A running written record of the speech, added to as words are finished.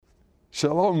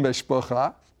Shalom,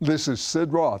 Mishpacha. This is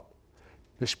Sid Roth.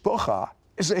 Mishpacha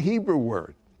is a Hebrew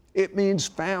word. It means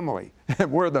family,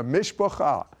 and we're the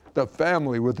Mishpacha, the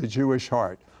family with the Jewish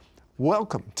heart.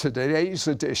 Welcome to today's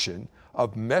edition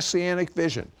of Messianic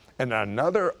Vision, and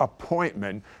another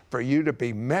appointment for you to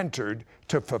be mentored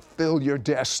to fulfill your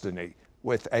destiny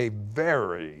with a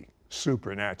very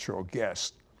supernatural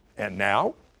guest. And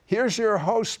now, here's your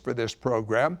host for this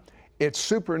program. It's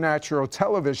Supernatural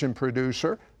television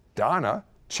producer, Donna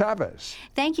Chavez.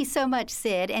 Thank you so much,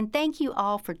 Sid, and thank you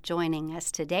all for joining us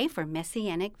today for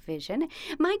Messianic Vision.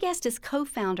 My guest is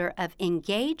co-founder of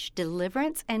Engage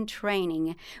Deliverance and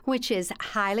Training, which is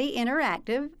highly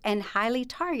interactive and highly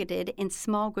targeted in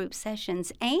small group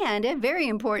sessions, and very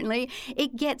importantly,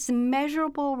 it gets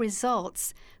measurable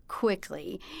results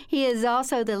quickly. He is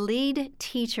also the lead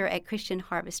teacher at Christian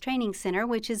Harvest Training Center,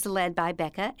 which is led by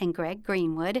Becca and Greg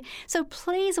Greenwood. So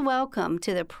please welcome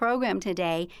to the program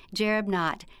today, Jereb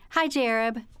Knott. Hi,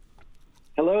 Jereb.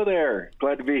 Hello there.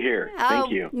 Glad to be here.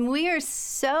 Thank you. We are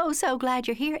so glad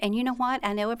you're here. And you know what?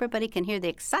 I know everybody can hear the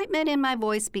excitement in my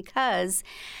voice because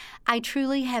I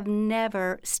truly have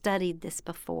never studied this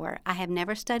before. I have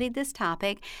never studied this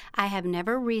topic. I have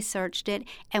never researched it.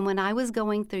 And when I was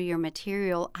going through your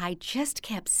material, I just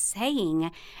kept saying,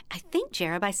 I think,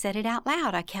 Jereb, I said it out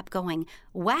loud. I kept going,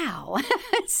 wow.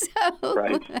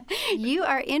 Right. You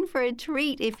are in for a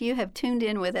treat if you have tuned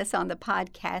in with us on the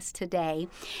podcast today.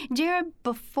 Jereb,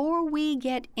 before we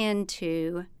get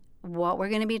into what we're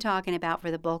going to be talking about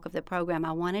for the bulk of the program,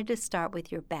 I wanted to start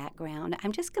with your background.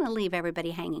 I'm just going to leave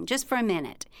everybody hanging just for a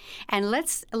minute. And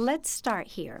let's start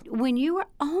here. When you were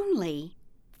only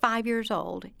 5 years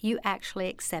old, you actually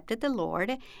accepted the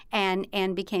Lord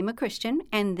and became a Christian.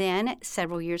 And then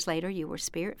several years later, you were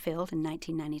Spirit-filled in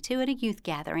 1992 at a youth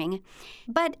gathering.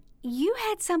 But you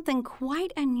had something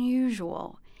quite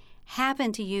unusual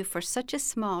happen to you for such a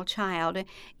small child.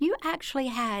 You actually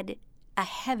had a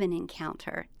heaven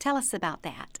encounter. Tell us about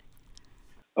that.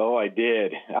 Oh, I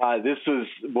did. This was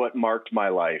what marked my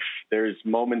life. There's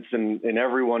moments in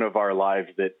every one of our lives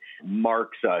that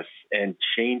marks us and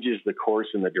changes the course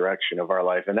and the direction of our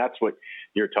life. And that's what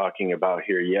you're talking about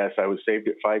here. Yes, I was saved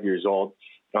at 5 years old.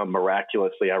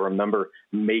 Miraculously, I remember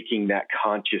making that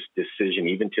conscious decision,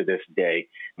 even to this day,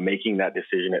 making that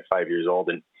decision at 5 years old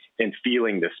and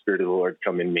feeling the Spirit of the Lord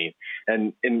come in me.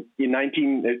 And in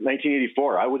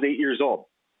 1984, I was 8 years old.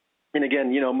 And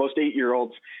again, most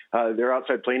 8-year-olds, they're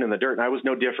outside playing in the dirt, and I was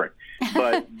no different.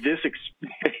 But this,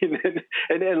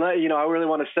 and I really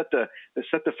want to set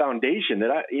the foundation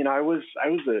that I was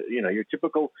your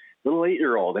typical little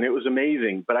 8-year-old, and it was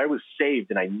amazing. But I was saved,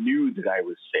 and I knew that I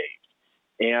was saved.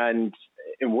 And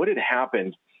what had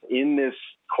happened in this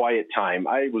quiet time,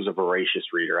 I was a voracious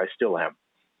reader. I still am.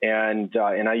 And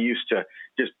I used to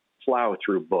just plow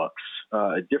through books,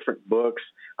 different books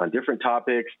on different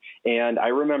topics. And I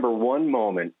remember one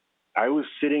moment I was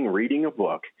sitting reading a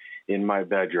book in my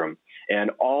bedroom, and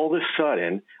all of a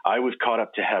sudden I was caught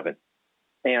up to heaven.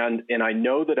 And I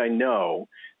know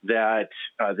that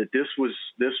this was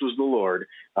the Lord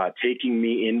taking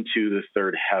me into the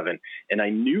third heaven. And I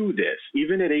knew this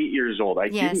even at 8 years old. I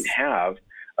didn't have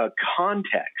a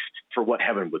context for what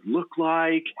heaven would look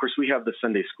like. Of course, we have the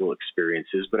Sunday school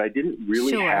experiences, but I didn't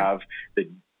really have the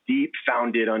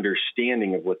deep-founded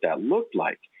understanding of what that looked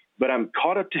like. But I'm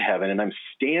caught up to heaven, and I'm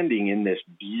standing in this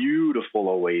beautiful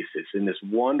oasis, in this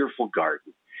wonderful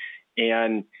garden.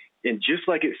 And just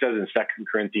like it says in 2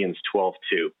 Corinthians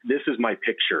 12:2, this is my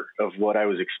picture of what I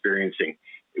was experiencing,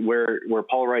 where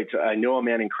Paul writes, I know a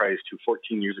man in Christ who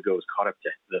 14 years ago was caught up to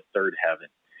the third heaven.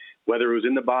 Whether it was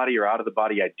in the body or out of the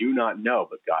body, I do not know,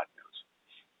 but God knows.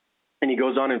 And he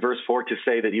goes on in verse 4 to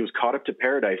say that he was caught up to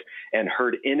paradise and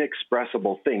heard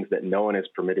inexpressible things that no one is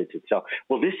permitted to tell.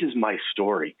 Well, this is my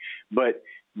story. But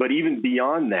even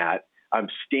beyond that, I'm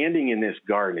standing in this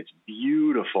garden. It's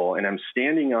beautiful. And I'm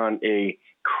standing on a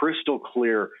crystal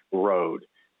clear road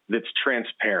that's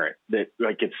transparent, that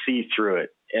I could see through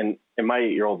it. And in my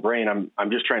 8-year-old brain,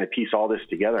 I'm just trying to piece all this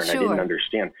together, and I didn't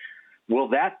understand. Well,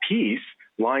 that piece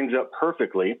lines up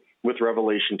perfectly with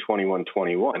Revelation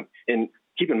 21:21. And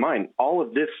keep in mind, all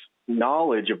of this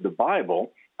knowledge of the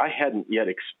Bible I hadn't yet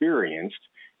experienced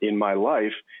in my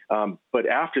life. But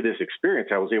after this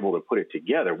experience, I was able to put it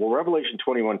together. Well, Revelation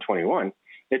 21:21,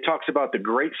 it talks about the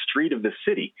great street of the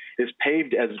city is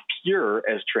paved as pure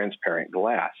as transparent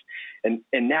glass. And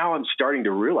now I'm starting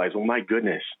to realize, oh my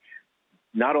goodness,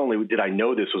 not only did I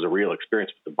know this was a real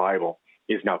experience with the Bible,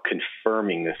 is now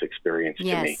confirming this experience to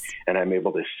me. And I'm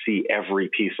able to see every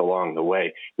piece along the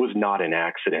way. It was not an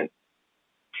accident.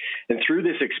 And through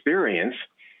this experience,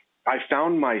 I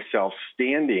found myself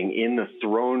standing in the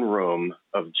throne room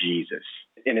of Jesus.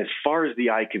 And as far as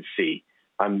the eye could see,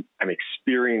 I'm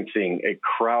experiencing a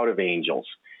crowd of angels.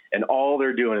 And all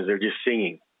they're doing is they're just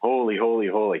singing, holy, holy,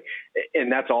 holy.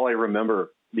 And that's all I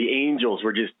remember. The angels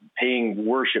were just paying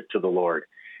worship to the Lord.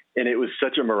 And it was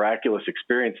such a miraculous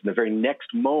experience. And the very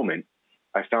next moment,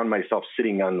 I found myself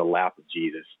sitting on the lap of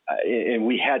Jesus. And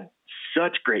we had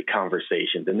such great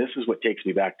conversations. And this is what takes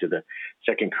me back to the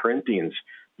 2 Corinthians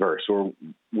verse, where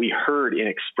we heard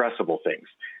inexpressible things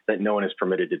that no one is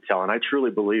permitted to tell. And I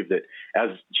truly believe that as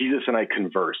Jesus and I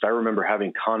conversed, I remember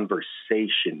having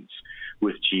conversations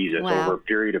with Jesus over a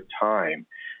period of time.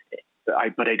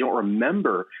 But I don't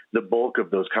remember the bulk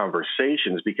of those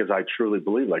conversations because I truly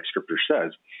believe, like Scripture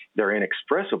says, they're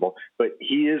inexpressible. But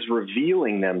He is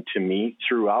revealing them to me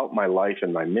throughout my life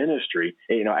and my ministry.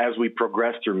 As we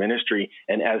progress through ministry,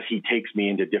 and as He takes me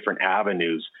into different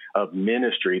avenues of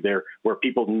ministry, there where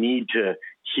people need to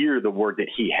hear the word that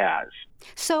He has.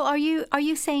 So are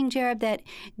you saying, Jared, that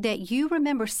you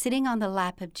remember sitting on the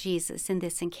lap of Jesus in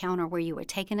this encounter where you were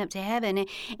taken up to heaven,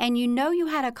 and you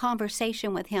had a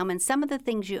conversation with Him, and some of the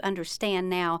things you understand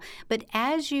now, but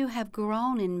as you have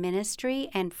grown in ministry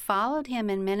and followed Him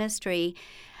in ministry,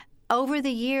 over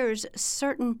the years,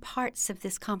 certain parts of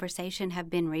this conversation have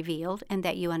been revealed and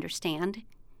that you understand?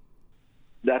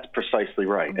 That's precisely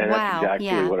right. And that's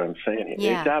exactly what I'm saying.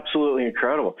 Yeah. It's absolutely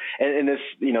incredible. And this,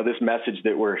 this message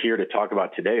that we're here to talk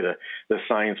about today, the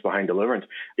science behind deliverance,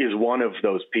 is one of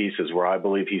those pieces where I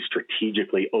believe He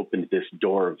strategically opened this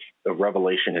door of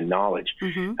revelation and knowledge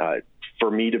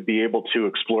for me to be able to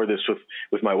explore this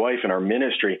with my wife and our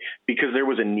ministry, because there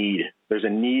was a need. There's a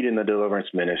need in the deliverance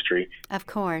ministry. Of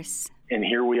course. And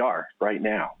here we are right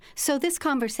now. So this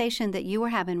conversation that you were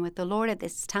having with the Lord at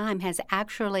this time has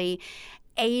actually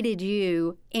aided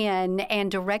you in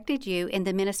and directed you in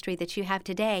the ministry that you have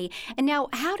today. And now,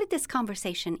 how did this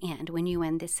conversation end when you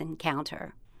end this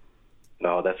encounter?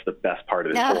 Oh, that's the best part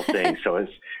of this whole thing. So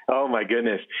oh my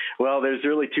goodness. Well, there's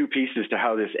really two pieces to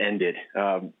how this ended.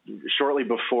 Shortly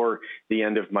before the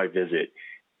end of my visit,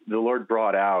 the Lord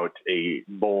brought out a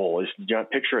bowl.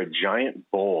 Picture a giant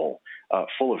bowl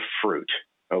full of fruit.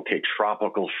 Okay,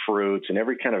 tropical fruits and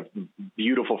every kind of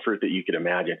beautiful fruit that you could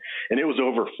imagine. And it was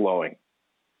overflowing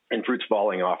and fruits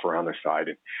falling off around the side.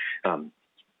 And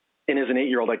as an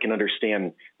 8-year-old, I can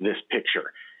understand this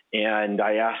picture. And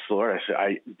I asked the Lord,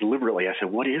 I said,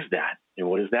 what is that? And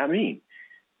what does that mean?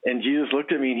 And Jesus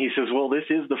looked at me and He says, well, this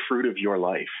is the fruit of your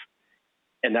life.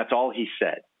 And that's all He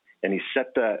said. And He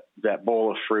set that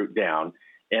bowl of fruit down.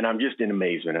 And I'm just in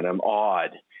amazement and I'm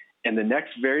awed. And the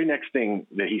very next thing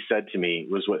that He said to me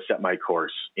was what set my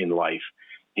course in life.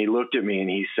 He looked at me and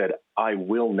He said, I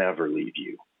will never leave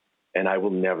you, and I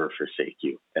will never forsake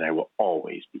you, and I will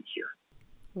always be here.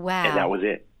 Wow. And that was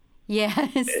it.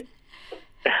 Yes.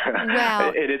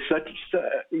 Wow. And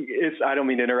I don't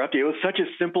mean to interrupt you. It was such a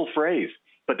simple phrase,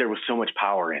 but there was so much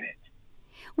power in it.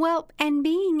 Well, and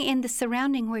being in the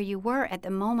surrounding where you were at the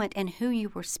moment and who you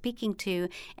were speaking to,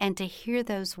 and to hear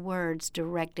those words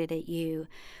directed at you,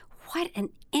 what an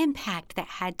impact that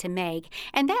had to make.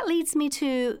 And that leads me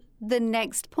to the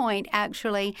next point,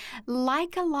 actually.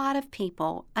 Like a lot of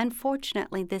people,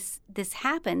 unfortunately, this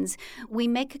happens. We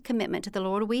make a commitment to the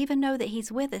Lord. We even know that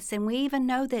He's with us, and we even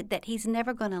know that He's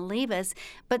never going to leave us.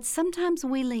 But sometimes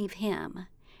we leave Him.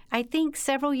 I think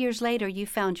several years later, you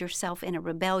found yourself in a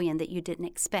rebellion that you didn't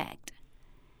expect.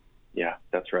 Yeah,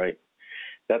 that's right.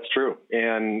 That's true.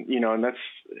 And, and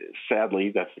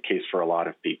sadly, that's the case for a lot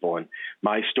of people. And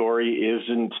my story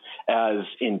isn't as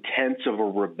intense of a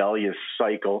rebellious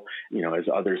cycle, as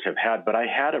others have had, but I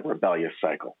had a rebellious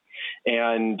cycle.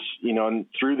 And, and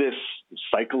through this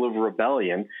cycle of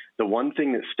rebellion, the one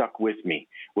thing that stuck with me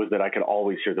was that I could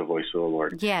always hear the voice of the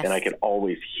Lord. Yes. And I could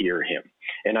always hear Him.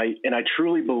 And I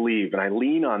truly believe, and I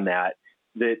lean on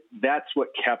that's what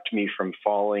kept me from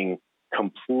falling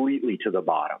completely to the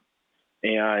bottom.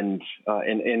 And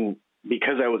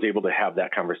because I was able to have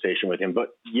that conversation with Him. But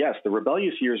yes, the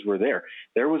rebellious years were there.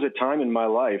 There was a time in my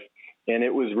life, and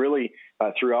it was really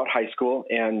throughout high school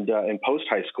and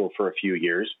post-high school for a few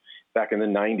years back in the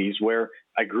 90s, where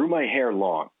I grew my hair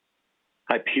long.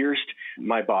 I pierced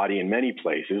my body in many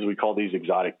places. We call these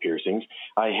exotic piercings.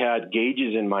 I had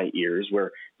gauges in my ears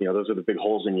where, those are the big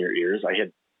holes in your ears.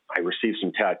 I received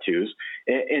some tattoos.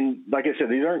 And like I said,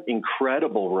 these aren't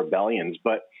incredible rebellions,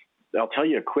 but I'll tell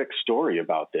you a quick story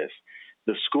about this.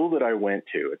 The school that I went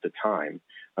to at the time,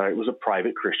 it was a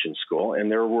private Christian school,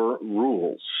 and there were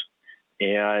rules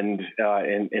and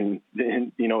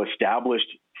established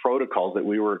protocols that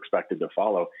we were expected to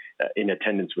follow in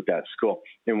attendance with that school.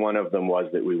 And one of them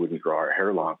was that we wouldn't grow our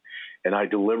hair long. And I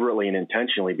deliberately and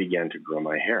intentionally began to grow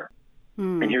my hair.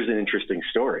 And here's an interesting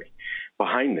story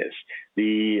behind this.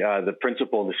 The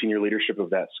principal, the senior leadership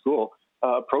of that school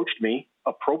approached me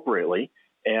appropriately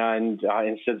and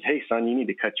said, "Hey, son, you need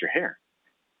to cut your hair."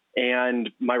 And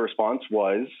my response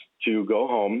was to go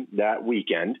home that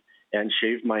weekend and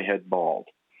shave my head bald.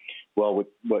 Well,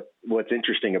 what's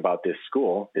interesting about this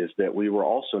school is that we were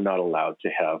also not allowed to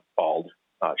have bald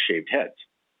shaved heads.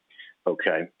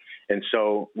 Okay. And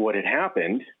so what had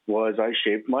happened was I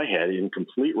shaved my head in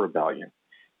complete rebellion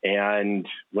and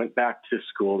went back to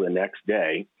school the next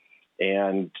day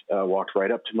and walked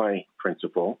right up to my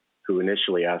principal, who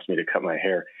initially asked me to cut my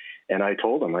hair. And I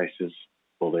told him, I says,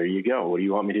 "Well, there you go. What do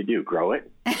you want me to do? Grow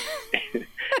it?"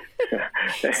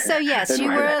 So, yes, you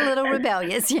were a little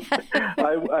rebellious. Yeah.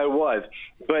 I was.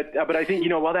 But I think,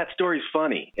 while that story's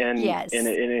funny and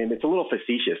it's a little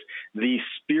facetious, the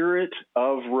spirit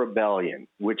of rebellion,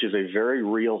 which is a very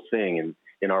real thing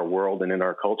in our world and in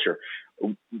our culture,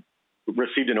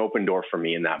 received an open door for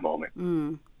me in that moment.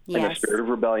 Yes. And the spirit of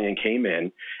rebellion came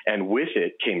in, and with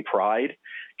it came pride,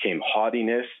 came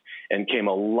haughtiness, and came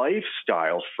a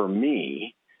lifestyle for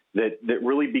me that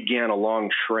really began a long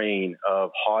train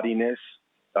of haughtiness,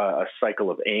 a cycle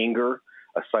of anger,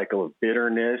 a cycle of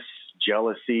bitterness,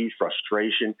 jealousy,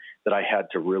 frustration that I had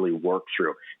to really work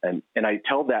through. And I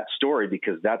tell that story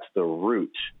because that's the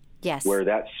root where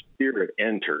that spirit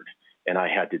entered. And I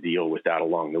had to deal with that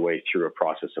along the way through a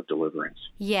process of deliverance.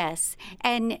 Yes.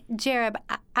 And Jereb,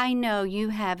 I know you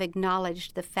have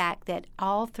acknowledged the fact that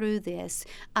all through this,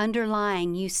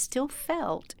 underlying, you still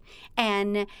felt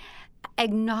and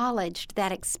acknowledged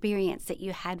that experience that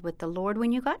you had with the Lord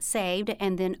when you got saved,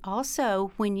 and then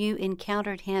also when you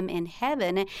encountered Him in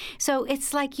heaven. So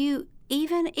it's like you,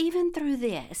 even through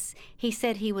this, He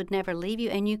said He would never leave you,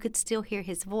 and you could still hear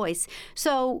His voice.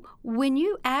 So when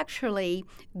you actually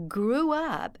grew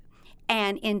up,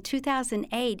 and in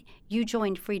 2008, you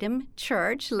joined Freedom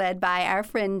Church, led by our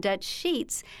friend Dutch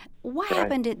Sheets, what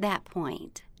happened at that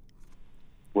point?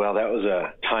 Well, that was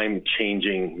a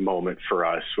time-changing moment for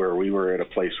us where we were at a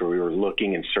place where we were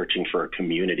looking and searching for a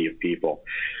community of people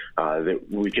that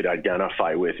we could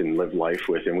identify with and live life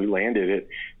with. And we landed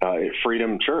at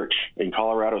Freedom Church in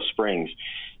Colorado Springs.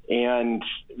 And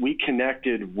we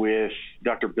connected with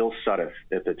Dr. Bill Sudduth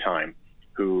at the time,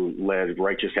 who led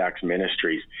Righteous Acts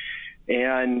Ministries.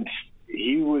 And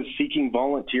he was seeking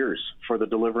volunteers for the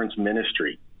deliverance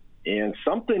ministry. And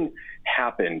something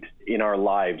happened in our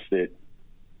lives that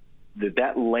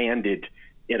landed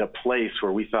in a place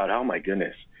where we thought, oh my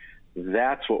goodness,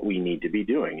 that's what we need to be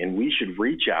doing. And we should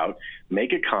reach out,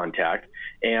 make a contact,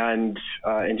 and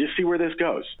just see where this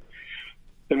goes.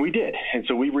 And we did. And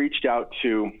so we reached out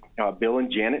to Bill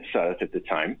and Janet Sudduth at the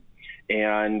time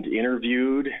and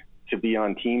interviewed to be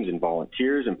on teams and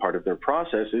volunteers. And part of their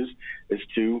process is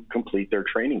to complete their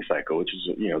training cycle, which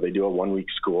is, they do a 1-week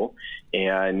school.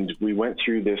 And we went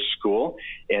through this school.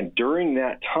 And during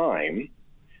that time,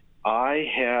 I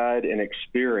had and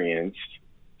experienced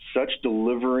such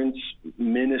deliverance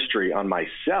ministry on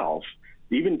myself,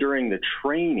 even during the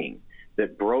training,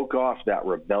 that broke off that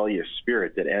rebellious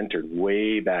spirit that entered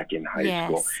way back in high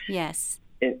school. Yes.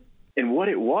 And what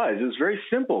it was very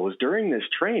simple. It was during this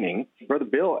training, Brother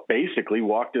Bill basically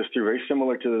walked us through, very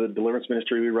similar to the deliverance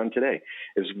ministry we run today,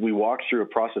 is we walked through a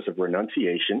process of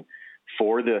renunciation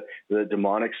for the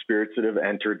demonic spirits that have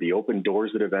entered, the open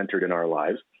doors that have entered in our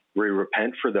lives. We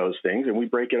repent for those things and we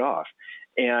break it off.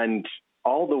 And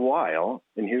all the while,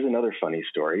 and here's another funny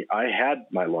story, I had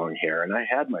my long hair and I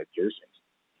had my piercings,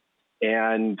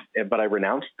 but I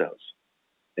renounced those.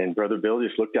 And Brother Bill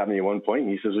just looked at me at one point and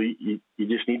he says, well, you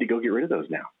just need to go get rid of those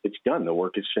now. It's done. The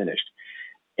work is finished.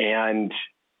 And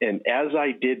as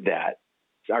I did that,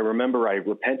 I remember I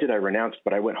repented, I renounced,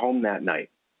 but I went home that night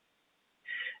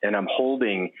and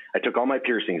I took all my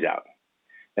piercings out.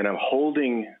 And I'm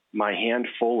holding my hand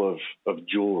full of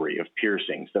jewelry, of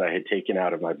piercings that I had taken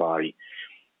out of my body.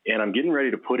 And I'm getting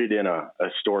ready to put it in a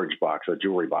storage box, a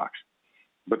jewelry box.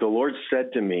 But the Lord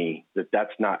said to me that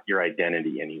that's not your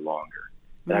identity any longer.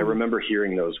 And I remember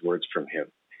hearing those words from Him,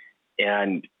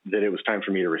 and that it was time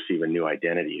for me to receive a new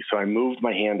identity. So I moved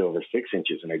my hand over 6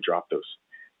 inches and I dropped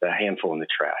that handful in the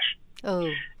trash. Oh.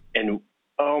 And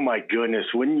oh my goodness,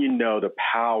 wouldn't you know the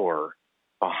power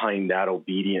behind that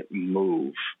obedient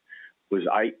move was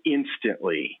I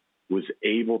instantly was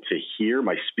able to hear.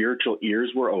 My spiritual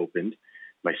ears were opened.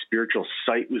 My spiritual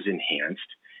sight was enhanced.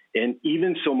 And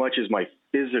even so much as my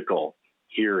physical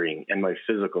hearing and my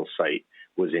physical sight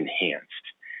was enhanced.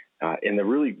 And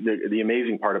the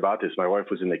amazing part about this, my wife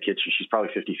was in the kitchen. She's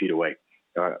probably 50 feet away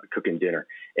cooking dinner.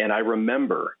 And I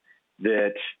remember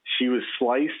that she was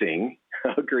slicing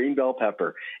a green bell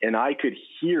pepper, and I could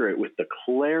hear it with the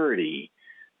clarity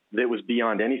that was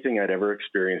beyond anything I'd ever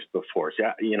experienced before. So,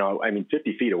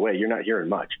 50 feet away, you're not hearing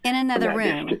much. In another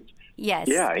room. Distance. Yes.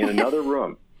 Yeah, in another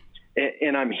room.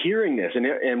 And I'm hearing this,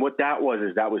 and what that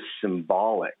was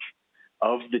symbolic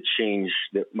of the change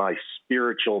that my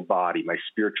spiritual body, my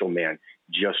spiritual man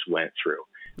just went through.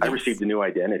 Yes. I received a new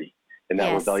identity. And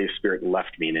that rebellious spirit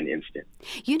left me in an instant.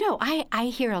 I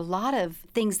hear a lot of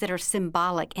things that are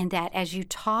symbolic, and that as you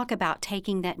talk about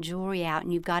taking that jewelry out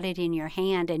and you've got it in your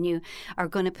hand and you are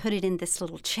going to put it in this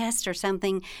little chest or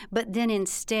something, but then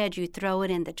instead you throw it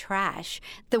in the trash.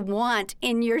 The want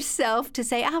in yourself to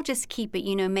say, I'll just keep it,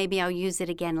 maybe I'll use it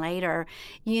again later.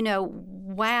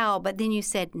 Wow. But then you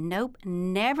said, nope,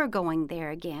 never going there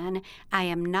again. I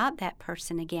am not that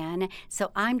person again.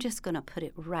 So I'm just going to put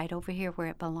it right over here where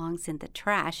it belongs, in the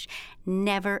trash,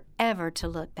 never ever to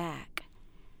look back.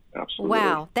 Absolutely.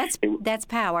 Wow, that's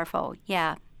powerful.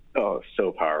 Yeah. Oh,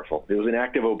 so powerful. It was an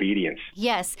act of obedience.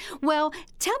 Yes. Well,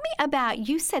 tell me about,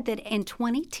 you said that in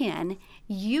 2010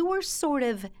 you were sort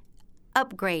of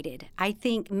upgraded. I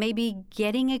think maybe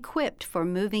getting equipped for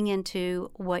moving into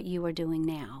what you are doing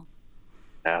now.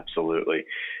 Absolutely.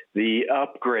 The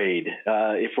upgrade,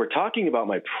 if we're talking about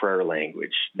my prayer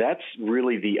language, that's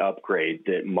really the upgrade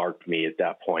that marked me at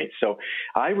that point. So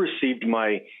I received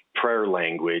my prayer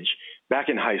language back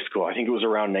in high school. I think it was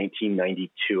around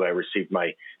 1992. I received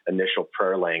my initial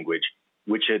prayer language,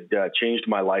 which had changed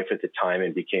my life at the time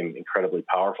and became incredibly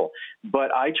powerful.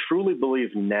 But I truly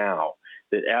believe now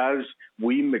that as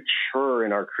we mature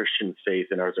in our Christian faith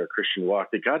and as our Christian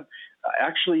walk, that God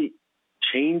actually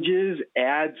changes,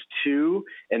 adds to,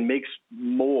 and makes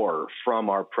more from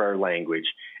our prayer language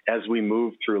as we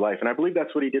move through life. And I believe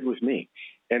that's what he did with me.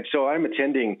 And so I'm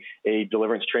attending a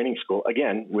deliverance training school,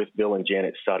 again, with Bill and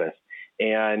Janet Suddeth.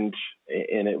 And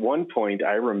at one point,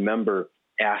 I remember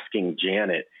asking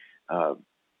Janet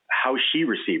how she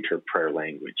received her prayer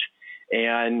language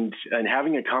and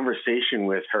having a conversation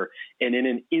with her. And in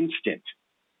an instant,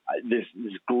 this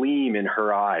gleam in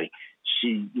her eye,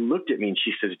 she looked at me and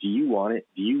she says, do you want it?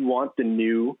 Do you want the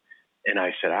new? And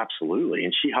I said, absolutely.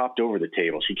 And she hopped over the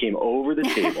table. She came over the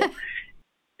table.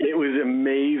 It was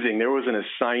amazing. There was an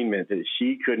assignment that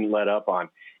she couldn't let up on.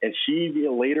 And she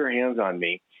laid her hands on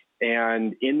me.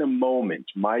 And in the moment,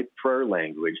 my prayer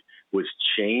language was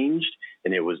changed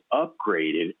and it was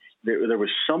upgraded. There was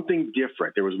something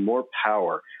different. There was more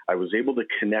power. I was able to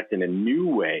connect in a new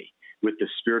way with the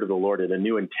Spirit of the Lord in a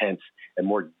new, intense, and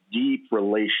more deep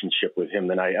relationship with him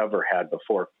than I ever had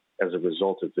before as a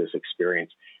result of this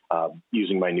experience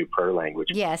using my new prayer language.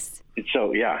 Yes.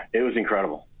 So, yeah, it was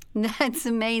incredible. That's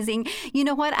amazing. You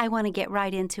know what? I want to get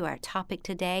right into our topic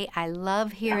today. I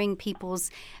love hearing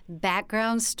people's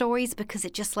background stories because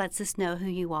it just lets us know who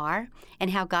you are and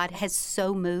how God has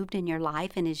so moved in your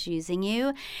life and is using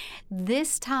you.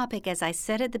 This topic, as I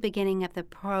said at the beginning of the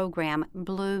program,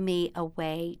 blew me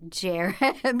away,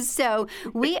 Jared. So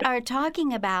we are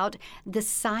talking about the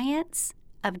science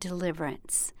of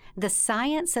deliverance. The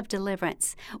science of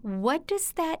deliverance. What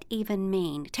does that even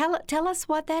mean? Tell us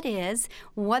what that is,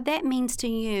 what that means to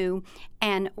you,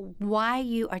 and why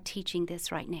you are teaching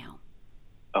this right now.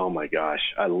 Oh, my gosh.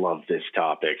 I love this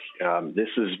topic. This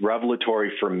is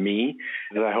revelatory for me,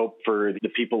 and I hope for the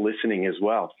people listening as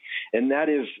well. And that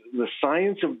is the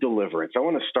science of deliverance. I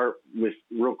want to start with,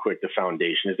 real quick, the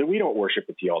foundation is that we don't worship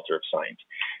at the altar of science.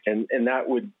 And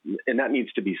that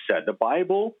needs to be said. The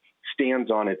Bible stands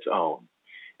on its own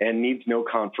and needs no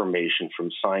confirmation from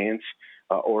science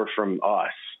or from us.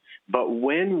 But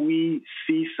when we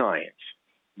see science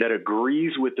that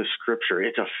agrees with the Scripture,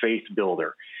 it's a faith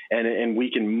builder. And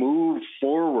we can move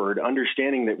forward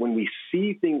understanding that when we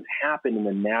see things happen in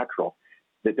the natural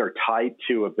that they're tied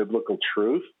to a biblical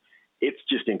truth, it's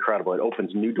just incredible. It opens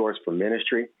new doors for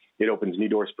ministry. It opens new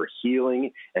doors for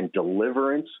healing and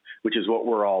deliverance, which is what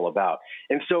we're all about.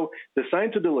 And so the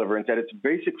science of deliverance, at its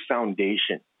basic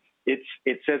foundation,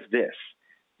 it says this,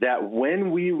 that when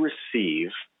we receive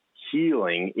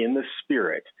healing in the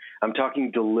Spirit, I'm talking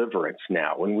deliverance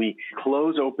now, when we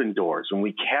close open doors, when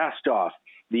we cast off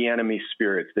the enemy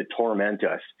spirits that torment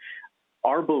us,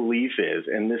 our belief is,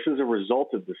 and this is a result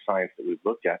of the science that we've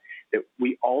looked at, that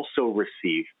we also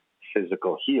receive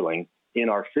physical healing in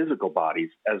our physical bodies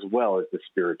as well as the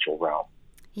spiritual realm.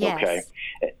 Yes.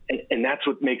 Okay. And that's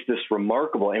what makes this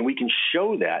remarkable. And we can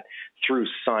show that through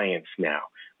science now.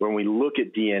 when we look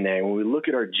at DNA, when we look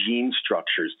at our gene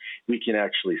structures, we can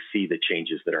actually see the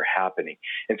changes that are happening.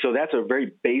 And so that's a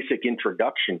very basic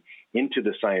introduction into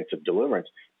the science of deliverance,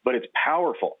 but it's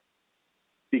powerful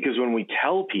because when we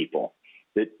tell people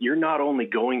that you're not only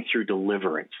going through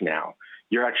deliverance now,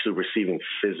 you're actually receiving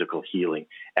physical healing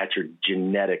at your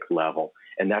genetic level,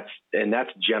 and that's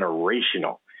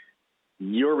generational.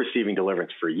 You're receiving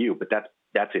deliverance for you, but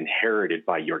that's inherited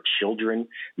by your children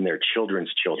and their children's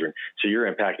children. So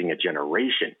you're impacting a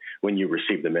generation when you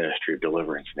receive the ministry of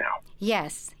deliverance now.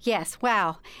 Yes.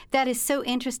 Wow. That is so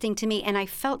interesting to me. And I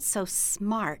felt so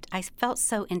smart. I felt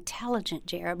so intelligent,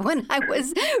 Jared, when I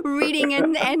was reading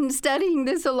and studying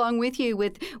this along with you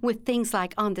with things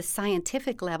like on the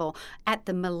scientific level, at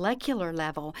the molecular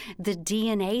level, the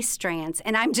DNA strands.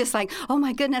 And I'm just like, oh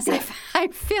my goodness, I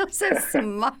feel so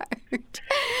smart.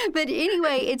 But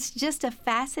anyway, it's just a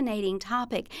fascinating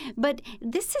topic. But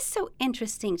this is so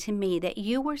interesting to me that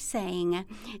you were saying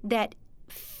that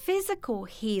physical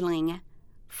healing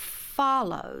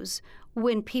follows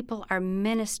when people are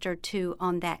ministered to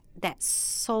on that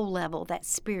soul level, that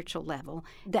spiritual level,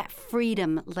 that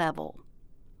freedom level.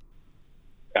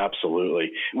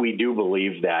 Absolutely. We do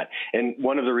believe that. And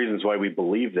one of the reasons why we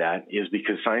believe that is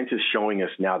because science is showing us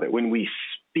now that when we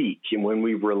speak and when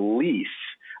we release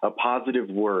a positive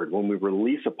word, when we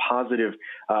release a positive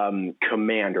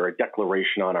command or a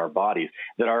declaration on our bodies,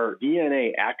 that our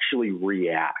DNA actually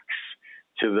reacts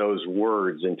to those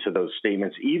words and to those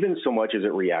statements, even so much as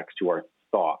it reacts to our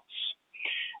thoughts.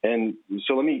 And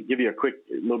so let me give you a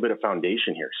little bit of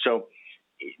foundation here. So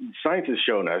science has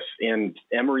shown us, and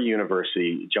Emory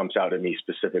University jumps out at me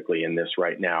specifically in this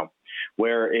right now,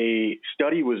 where a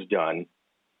study was done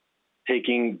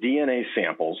taking DNA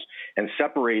samples and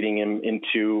separating them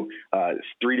into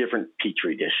 3 different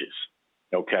Petri dishes.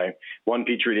 Okay, one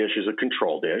Petri dish is a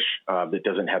control dish that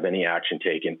doesn't have any action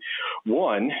taken.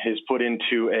 One is put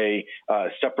into a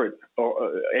separate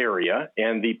area,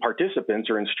 and the participants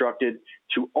are instructed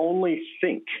to only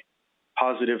think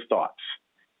positive thoughts.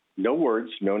 No words,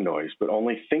 no noise, but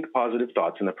only think positive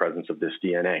thoughts in the presence of this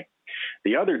DNA.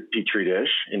 The other Petri dish,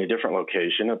 in a different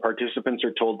location, the participants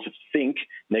are told to think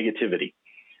negativity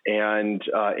and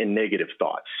in negative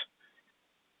thoughts.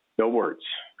 No words.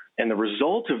 And the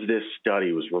result of this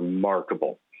study was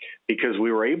remarkable because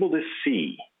we were able to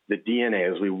see the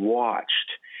DNA as we watched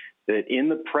that in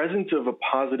the presence of a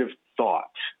positive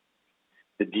thought,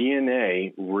 the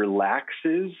DNA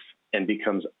relaxes and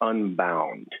becomes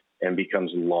unbound and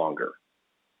becomes longer.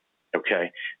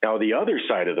 Okay. Now, the other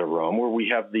side of the room where we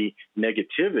have the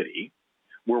negativity,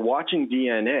 we're watching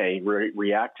DNA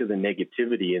react to the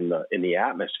negativity in the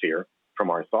atmosphere from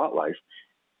our thought life.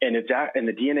 And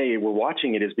the DNA, we're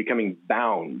watching it is becoming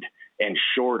bound and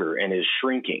shorter and is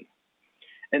shrinking.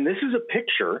 And this is a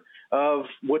picture of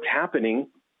what's happening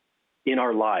in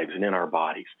our lives and in our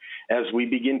bodies. As we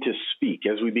begin to speak,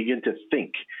 as we begin to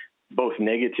think, both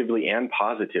negatively and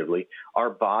positively,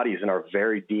 our bodies and our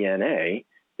very DNA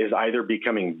is either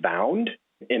becoming bound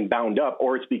and bound up,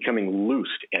 or it's becoming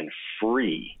loosed and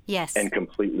free. Yes. And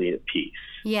completely at peace.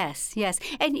 Yes.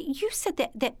 And you said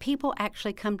that people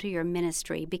actually come to your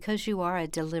ministry because you are a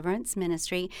deliverance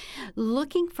ministry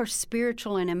looking for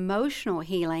spiritual and emotional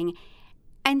healing,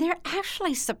 and they're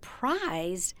actually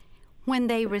surprised when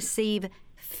they receive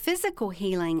physical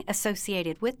healing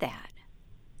associated with that.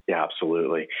 Yeah,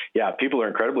 absolutely. Yeah, people are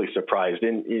incredibly surprised.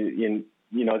 In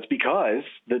it's because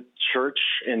the church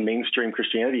and mainstream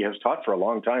Christianity has taught for a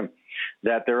long time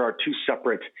that there are 2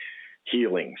 separate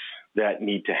healings that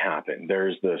need to happen.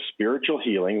 There's the spiritual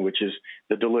healing, which is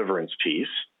the deliverance piece,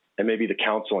 and maybe the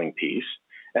counseling piece.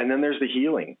 And then there's the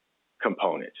healing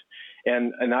component.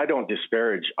 And I don't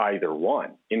disparage either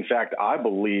one. In fact, I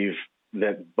believe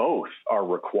that both are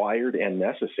required and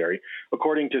necessary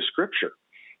according to Scripture.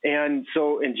 And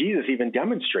Jesus even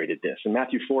demonstrated this in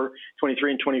Matthew 4:23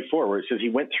 and 24, where it says he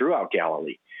went throughout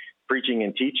Galilee, preaching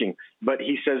and teaching. But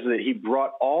he says that he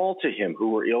brought all to him who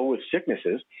were ill with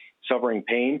sicknesses, suffering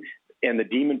pain, and the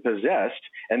demon-possessed,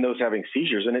 and those having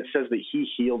seizures. And it says that he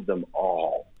healed them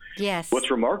all. Yes. What's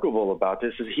remarkable about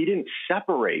this is he didn't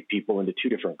separate people into 2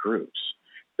 different groups,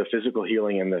 the physical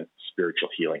healing and the spiritual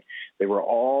healing. They were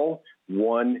all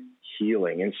one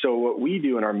healing. And so what we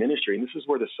do in our ministry, and this is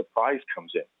where the surprise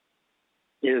comes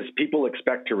in, is people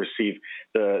expect to receive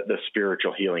the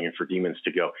spiritual healing and for demons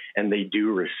to go, and they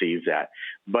do receive that.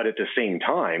 But at the same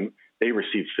time, they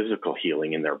receive physical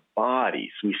healing in their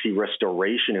bodies. We see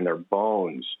restoration in their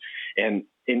bones. And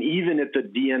even at the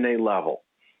DNA level,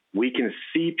 we can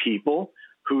see people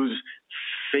whose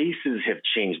faces have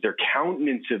changed. Their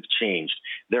countenance have changed.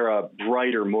 They're a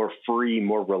brighter, more free,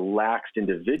 more relaxed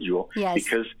individual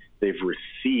because they've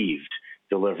received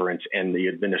deliverance and the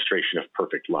administration of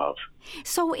perfect love.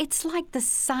 So it's like the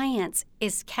science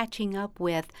is catching up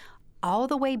with all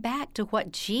the way back to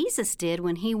what Jesus did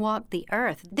when he walked the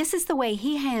earth. This is the way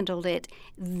he handled it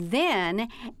then.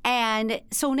 And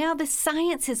so now the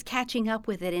science is catching up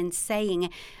with it and saying,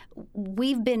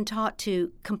 we've been taught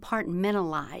to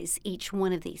compartmentalize each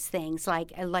one of these things.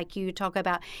 Like you talk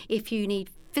about, if you need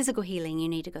physical healing, you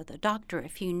need to go to the doctor.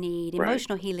 If you need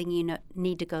emotional healing, you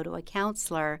need to go to a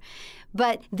counselor.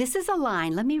 But this is a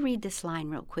line. Let me read this line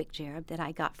real quick, Jared, that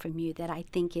I got from you that I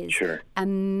think is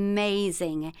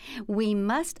amazing. We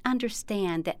must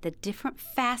understand that the different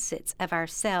facets of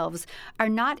ourselves are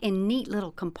not in neat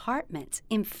little compartments.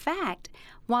 In fact,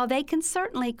 while they can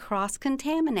certainly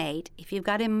cross-contaminate, if you've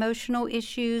got emotional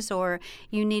issues or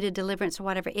you need a deliverance or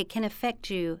whatever, it can affect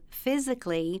you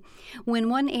physically. When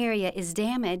one area is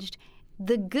damaged,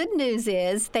 the good news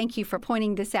is, thank you for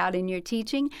pointing this out in your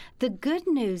teaching, the good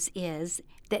news is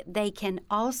that they can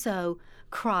also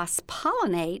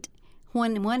cross-pollinate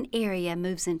when one area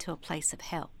moves into a place of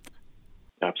health.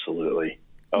 Absolutely.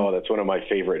 Oh, that's one of my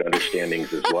favorite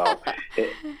understandings as well.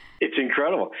 It's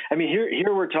incredible. I mean,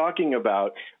 here we're talking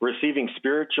about receiving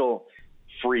spiritual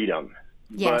freedom,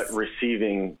 but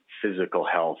receiving physical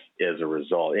health as a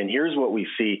result. And here's what we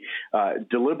see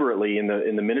deliberately in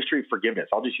the ministry of forgiveness.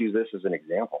 I'll just use this as an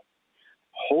example.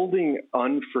 Holding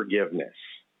unforgiveness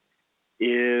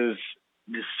is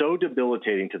so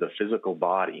debilitating to the physical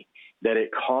body that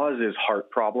it causes heart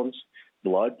problems,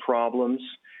 blood problems.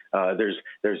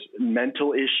 There's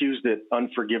mental issues that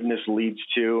unforgiveness leads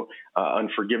to.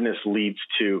 Unforgiveness leads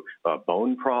to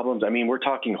bone problems. I mean, we're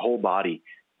talking whole body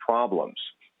problems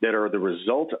that are the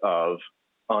result of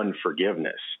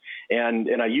unforgiveness. And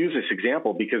I use this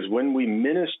example because when we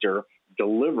minister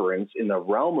deliverance in the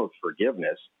realm of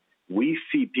forgiveness, we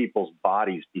see people's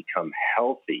bodies become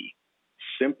healthy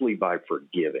simply by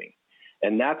forgiving.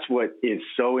 And that's what is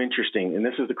so interesting. And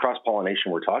this is the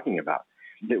cross-pollination we're talking about,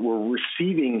 that we're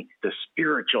receiving the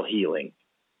spiritual healing,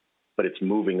 but it's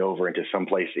moving over into some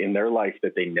place in their life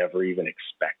that they never even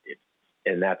expected.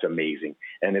 And that's amazing.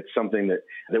 And it's something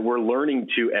that we're learning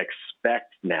to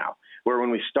expect now, where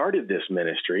when we started this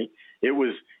ministry, it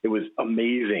was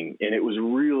amazing and it was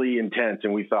really intense.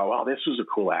 And we thought, wow, this was a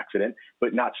cool accident,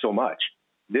 but not so much.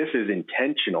 This is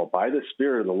intentional by the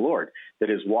Spirit of the Lord that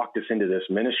has walked us into this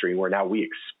ministry where now we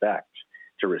expect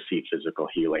to receive physical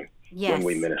healing when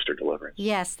we minister deliverance.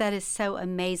 Yes, that is so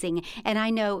amazing. And I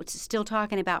know, still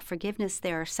talking about forgiveness,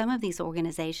 there are some of these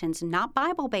organizations, not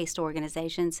Bible-based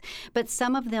organizations, but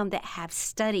some of them that have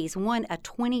studies, one, a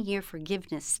 20-year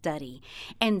forgiveness study,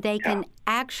 and they can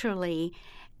actually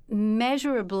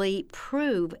measurably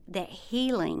prove that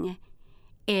healing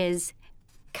is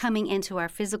coming into our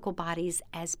physical bodies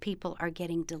as people are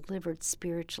getting delivered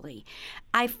spiritually.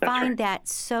 I find that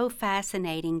so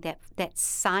fascinating that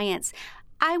science.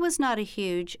 I was not a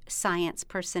huge science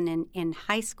person in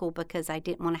high school because I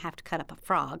didn't want to have to cut up a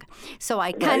frog. So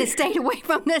I kind of stayed away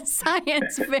from the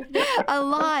science a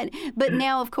lot. But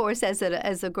now, of course, as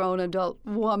a grown adult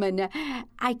woman,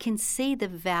 I can see the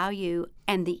value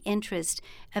and the interest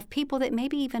of people that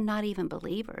maybe even not even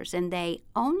believers, and they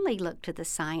only look to the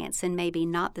science and maybe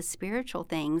not the spiritual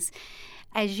things.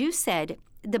 As you said,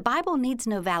 the Bible needs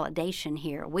no validation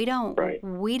here. We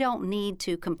don't need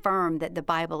to confirm that the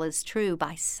Bible is true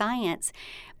by science,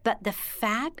 but the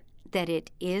fact that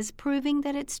it is proving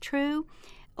that it's true,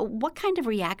 what kind of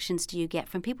reactions do you get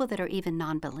from people that are even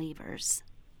non-believers?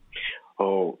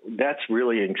 Oh, that's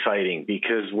really exciting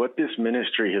because what this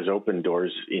ministry has opened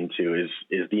doors into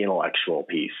is the intellectual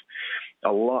piece.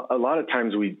 A lot of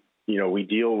times we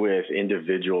deal with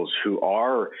individuals who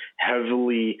are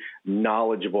heavily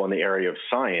knowledgeable in the area of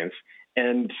science,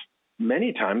 and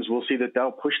many times we'll see that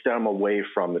they'll push them away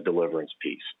from the deliverance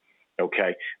piece.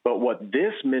 Okay, but what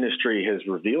this ministry has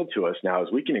revealed to us now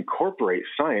is we can incorporate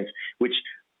science, which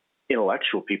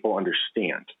intellectual people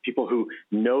understand. People who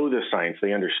know the science,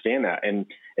 they understand that.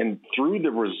 And through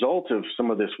the result of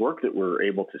some of this work that we're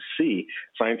able to see,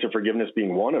 science of forgiveness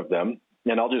being one of them,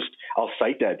 and I'll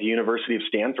cite that. The University of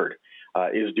Stanford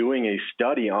is doing a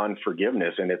study on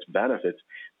forgiveness and its benefits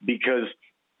because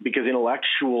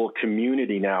intellectual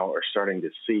community now are starting to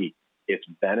see its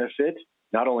benefit,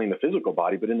 not only in the physical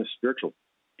body, but in the spiritual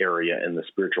area and the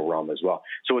spiritual realm as well.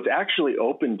 So it's actually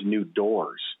opened new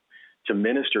doors to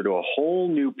minister to a whole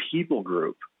new people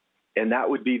group, and that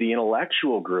would be the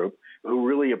intellectual group who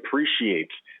really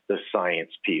appreciates the science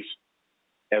piece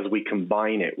as we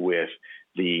combine it with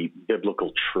the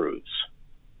biblical truths.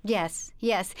 Yes,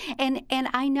 yes. And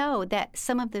I know that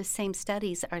some of those same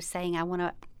studies are saying, I want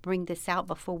to bring this out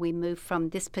before we move from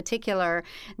this particular,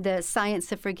 the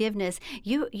science of forgiveness.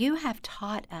 You have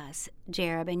taught us,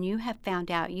 Jereb, and you have found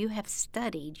out, you have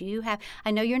studied, I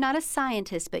know you're not a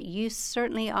scientist, but you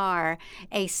certainly are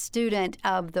a student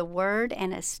of the Word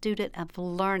and a student of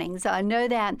learning. So I know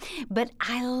that. But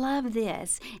I love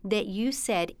this, that you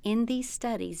said in these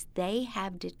studies, they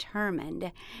have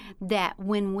determined that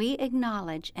when we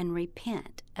acknowledge and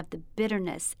repent of the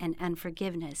bitterness and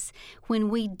unforgiveness, when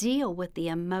we deal with the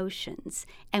emotions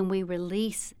and we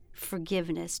release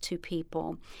forgiveness to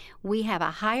people, we have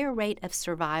a higher rate of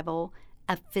survival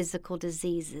of physical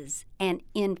diseases. And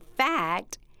in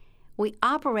fact, we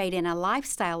operate in a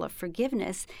lifestyle of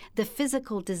forgiveness, the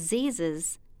physical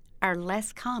diseases are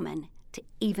less common to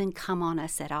even come on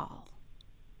us at all.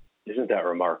 Isn't that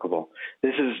remarkable?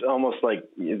 This is almost like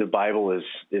the Bible is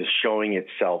showing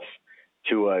itself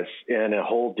to us in a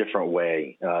whole different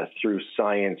way through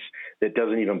science that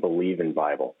doesn't even believe in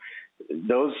Bible.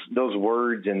 Those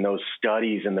words and those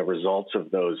studies and the results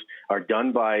of those are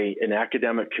done by an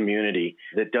academic community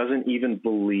that doesn't even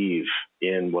believe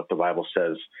in what the Bible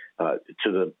says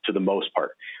to the most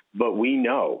part. But we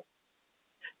know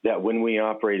that when we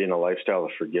operate in a lifestyle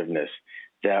of forgiveness,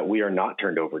 that we are not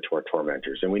turned over to our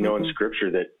tormentors. And we know in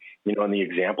Scripture that, in the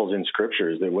examples in Scripture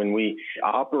is that when we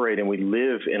operate and we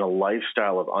live in a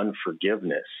lifestyle of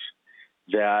unforgiveness,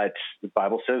 that the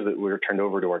Bible says that we're turned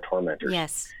over to our tormentors.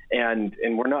 Yes. And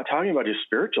we're not talking about just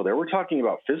spiritual there. We're talking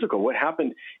about physical. What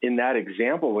happened in that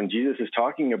example when Jesus is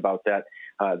talking about that,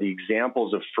 the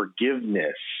examples of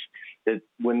forgiveness, that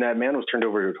when that man was turned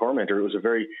over to a tormentor, it was a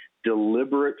very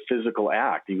deliberate physical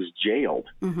act. He was jailed,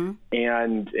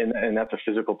 and that's a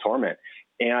physical torment.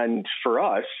 And for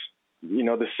us,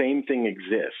 the same thing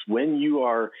exists. When you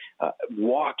are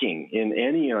walking in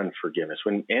any unforgiveness,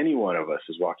 when any one of us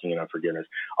is walking in unforgiveness,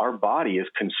 our body is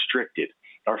constricted.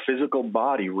 Our physical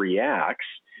body reacts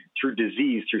through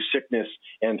disease, through sickness,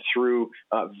 and through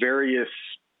various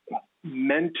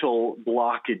mental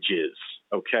blockages,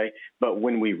 okay? But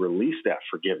when we release that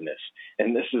forgiveness,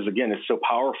 and this is, again, it's so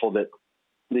powerful that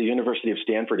the University of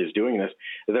Stanford is doing this,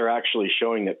 they're actually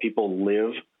showing that people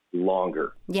live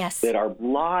longer. Yes. That our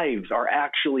lives are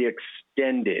actually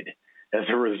extended as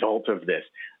a result of this.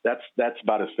 That's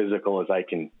about as physical as I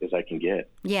can get.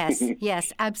 Yes,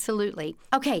 yes, absolutely.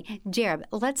 Okay, Jereb,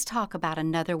 let's talk about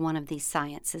another one of these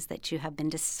sciences that you have been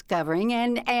discovering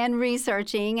and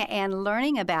researching and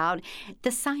learning about,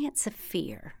 the science of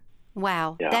fear.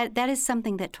 Wow, yeah. that is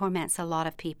something that torments a lot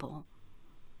of people.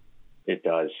 It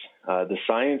does. The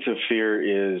science of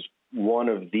fear is one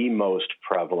of the most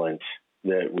prevalent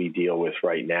that we deal with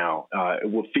right now.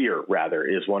 Fear, rather,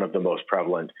 is one of the most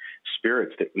prevalent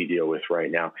spirits that we deal with right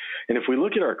now. And if we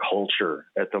look at our culture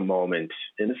at the moment,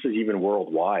 and this is even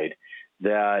worldwide,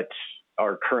 that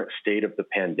our current state of the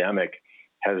pandemic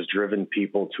has driven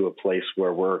people to a place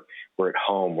where we're at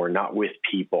home, we're not with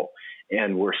people,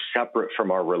 and we're separate from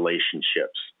our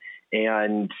relationships.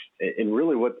 And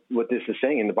really what this is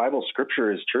saying in the Bible,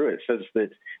 Scripture is true. It says that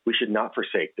we should not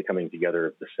forsake the coming together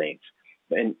of the saints.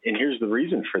 And here's the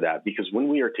reason for that, because when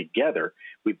we are together,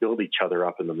 we build each other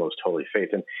up in the most holy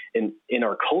faith. And in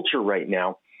our culture right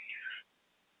now,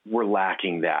 we're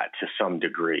lacking that to some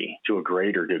degree, to a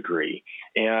greater degree.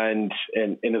 And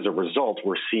as a result,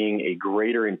 we're seeing a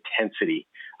greater intensity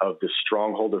of the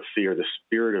stronghold of fear, the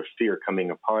spirit of fear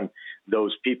coming upon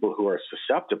those people who are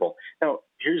susceptible. Now,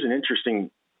 here's an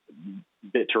interesting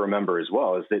bit to remember as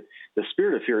well, is that the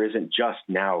spirit of fear isn't just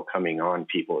now coming on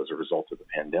people as a result of the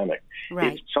pandemic.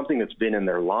 Right. It's something that's been in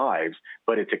their lives,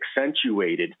 but it's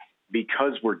accentuated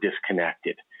because we're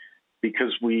disconnected,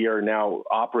 because we are now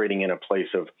operating in a place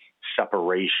of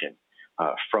separation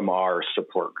from our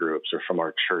support groups or from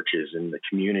our churches and the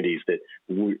communities that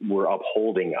were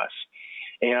upholding us.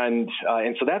 And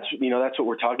so that's what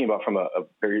we're talking about from a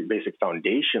very basic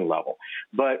foundation level.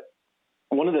 But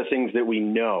one of the things that we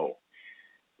know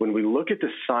when we look at the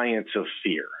science of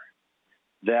fear,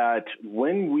 that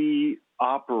when we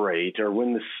operate, or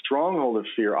when the stronghold of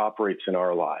fear operates in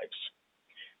our lives,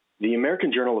 the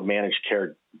American Journal of Managed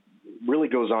Care really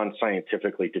goes on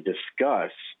scientifically to discuss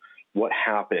what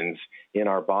happens in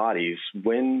our bodies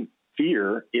when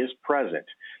fear is present.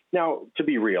 Now, to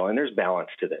be real, and there's balance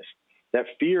to this, that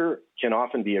fear can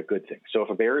often be a good thing. So if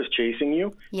a bear is chasing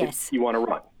you, yes, you want to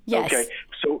run. Yes. Okay.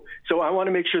 So I want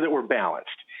to make sure that we're balanced.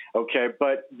 Okay.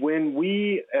 But when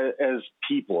we, as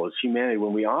people, as humanity,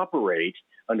 when we operate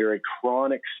under a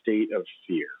chronic state of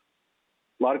fear,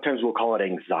 a lot of times we'll call it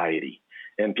anxiety.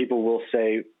 And people will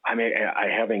say, I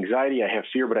have anxiety, I have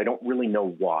fear, but I don't really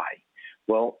know why.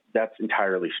 Well, that's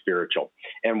entirely spiritual.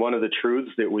 And one of the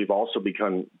truths that we've also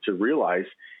begun to realize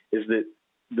is that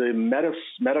the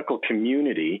medical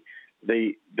community,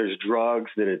 there's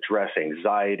drugs that address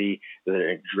anxiety, that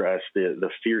address the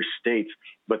fear states,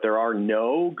 but there are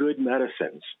no good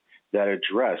medicines that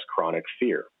address chronic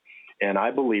fear. And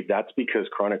I believe that's because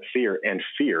chronic fear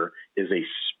is a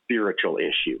spiritual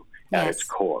issue at its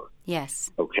core.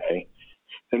 Yes. Okay.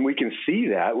 And we can see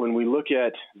that when we look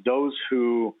at those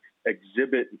who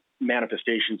exhibit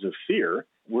manifestations of fear.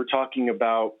 We're talking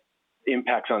about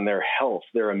impacts on their health,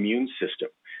 their immune system,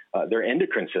 their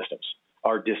endocrine systems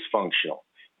are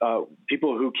dysfunctional.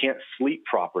 People who can't sleep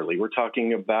properly. We're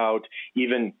talking about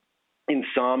even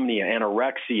insomnia,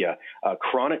 anorexia,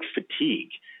 chronic fatigue.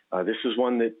 This is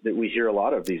one that we hear a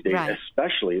lot of these days, right,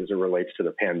 especially as it relates to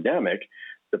the pandemic.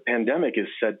 The pandemic is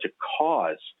said to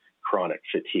cause chronic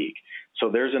fatigue. So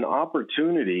there's an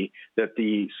opportunity that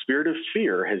the spirit of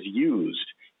fear has used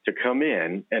to come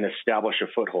in and establish a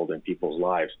foothold in people's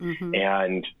lives. Mm-hmm.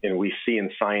 And we see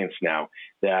in science now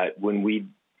that when we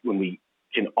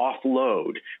can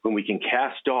offload, when we can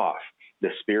cast off the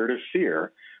spirit of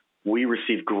fear, we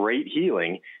receive great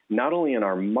healing. Not only in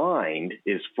our mind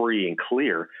is free and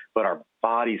clear, but our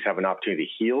bodies have an opportunity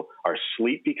to heal. Our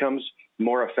sleep becomes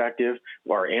more effective.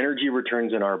 Our energy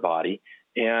returns in our body,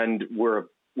 and we're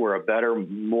a better,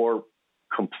 more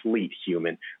complete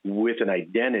human with an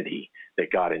identity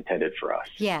that God intended for us.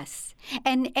 Yes.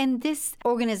 And this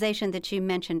organization that you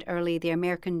mentioned earlier, the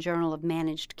American Journal of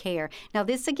Managed Care. Now,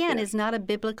 this, again, is not a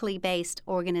biblically based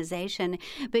organization,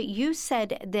 but you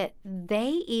said that they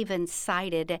even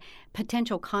cited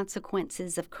potential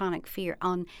consequences of chronic fear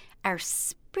on our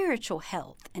spiritual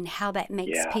health and how that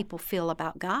makes people feel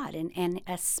about God and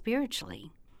us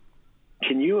spiritually.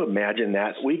 Can you imagine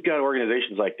that? We've got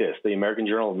organizations like this, the American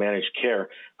Journal of Managed Care,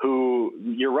 who,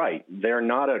 you're right, they're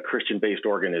not a Christian-based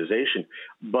organization,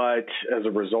 but as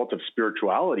a result of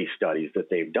spirituality studies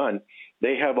that they've done,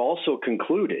 they have also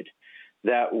concluded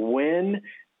that when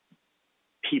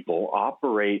people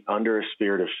operate under a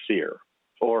spirit of fear,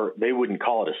 or they wouldn't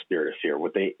call it a spirit of fear.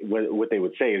 What they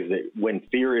would say is that when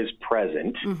fear is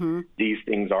present, these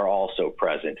things are also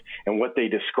present. And what they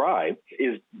describe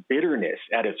is bitterness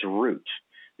at its root.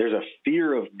 There's a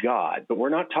fear of God, but we're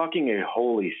not talking a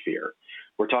holy fear.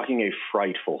 We're talking a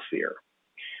frightful fear.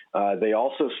 They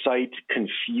also cite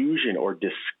confusion or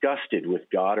disgusted with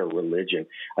God or religion.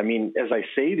 I mean, as I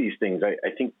say these things,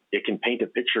 I think it can paint a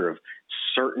picture of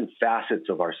certain facets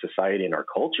of our society and our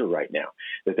culture right now,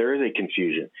 that there is a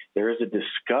confusion. There is a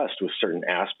disgust with certain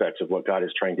aspects of what God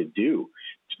is trying to do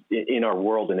in our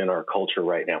world and in our culture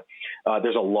right now.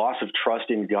 There's a loss of trust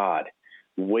in God,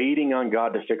 waiting on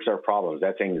God to fix our problems.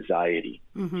 That's anxiety.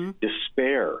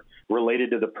 Despair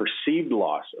related to the perceived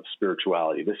loss of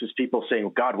spirituality. This is people saying,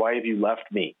 God, why have you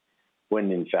left me? When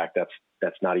in fact,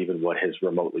 that's not even what has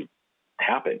remotely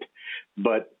happened.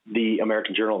 But the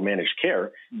American Journal of Managed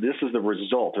Care, this is the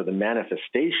result of the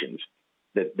manifestations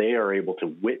that they are able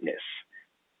to witness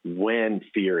when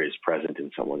fear is present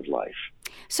in someone's life.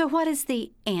 So what is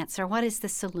the answer? What is the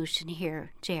solution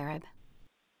here, Jared?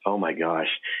 Oh my gosh.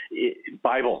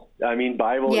 Bible. I mean,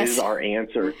 Bible is our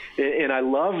answer. And I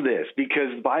love this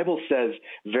because the Bible says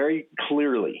very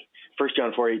clearly, 1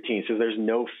 John 4:18 says there's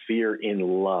no fear in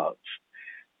love,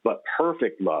 but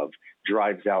perfect love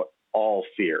drives out all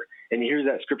fear. And here's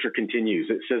that scripture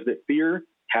continues. It says that fear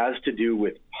has to do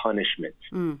with punishment.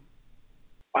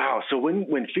 Wow. So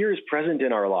when fear is present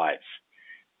in our lives,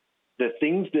 the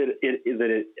things that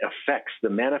it affects, the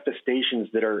manifestations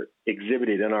that are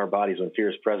exhibited in our bodies when fear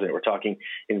is present, we're talking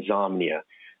insomnia,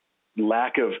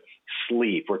 lack of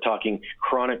sleep, we're talking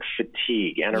chronic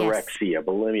fatigue, anorexia,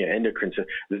 bulimia, endocrine.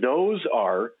 Those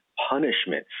are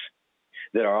punishments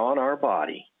that are on our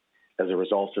body as a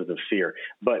result of the fear.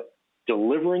 But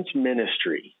deliverance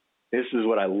ministry, this is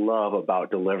what I love about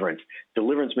deliverance.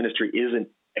 Deliverance ministry isn't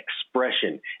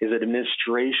expression, is a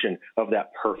demonstration of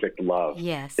that perfect love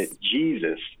that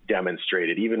Jesus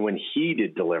demonstrated even when he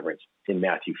did deliverance in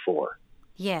Matthew 4.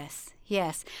 Yes.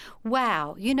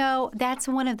 Wow. You know, that's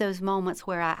one of those moments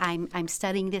where I'm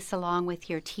studying this along with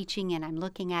your teaching and I'm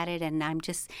looking at it and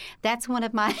that's one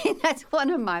of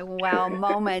my wow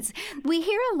moments. We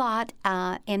hear a lot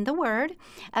in the Word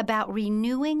about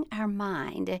renewing our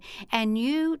mind, and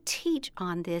you teach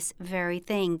on this very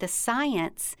thing, the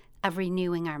science of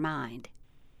renewing our mind.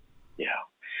 Yeah.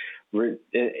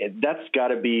 That's got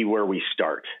to be where we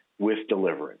start with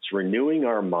deliverance, renewing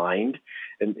our mind.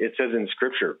 And it says in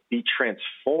Scripture, be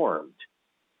transformed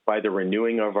by the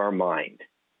renewing of our mind.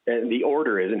 And the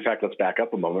order is, in fact, let's back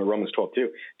up a moment, Romans 12:2,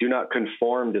 do not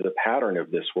conform to the pattern of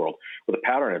this world. Well, the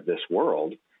pattern of this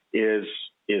world is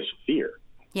fear.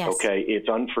 Yes. Okay, it's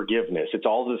unforgiveness. It's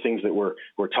all the things that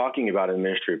we're talking about in the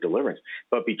ministry of deliverance.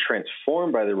 But be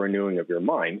transformed by the renewing of your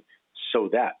mind so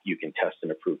that you can test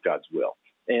and approve God's will.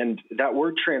 And that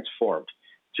word transformed,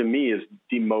 to me, is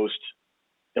the most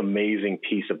amazing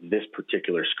piece of this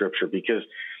particular scripture, because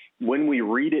when we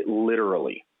read it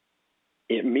literally,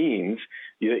 it means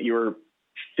that you're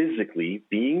physically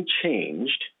being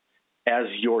changed as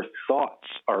your thoughts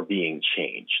are being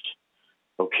changed.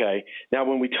 Okay. Now,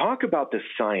 when we talk about the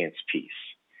science piece,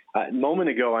 a moment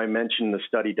ago, I mentioned the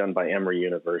study done by Emory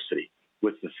University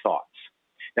with the thoughts.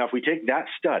 Now, if we take that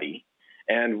study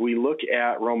and we look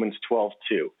at Romans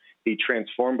 12:2, be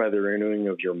transformed by the renewing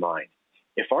of your mind.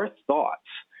 If our thoughts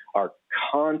are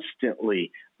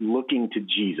constantly looking to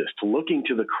Jesus, to looking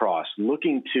to the cross,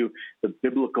 looking to the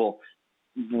biblical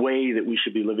way that we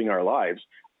should be living our lives,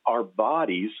 our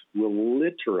bodies will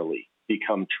literally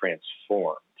become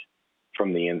transformed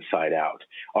from the inside out.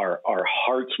 Our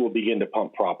hearts will begin to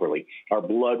pump properly. Our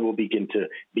blood will begin to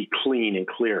be clean and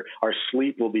clear. Our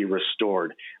sleep will be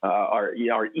restored. Our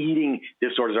eating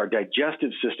disorders, our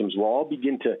digestive systems will all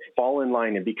begin to fall in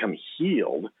line and become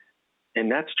healed,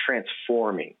 and that's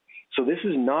transforming. So this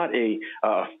is not a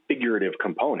figurative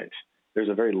component. There's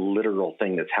a very literal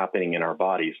thing that's happening in our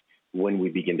bodies when we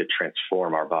begin to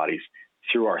transform our bodies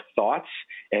through our thoughts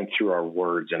and through our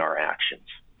words and our actions.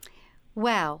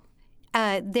 Wow.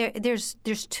 There's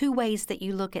two ways that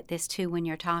you look at this too when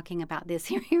you're talking about this.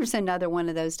 Here's another one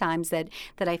of those times that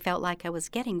I felt like I was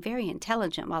getting very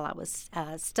intelligent while I was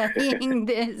studying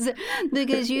this,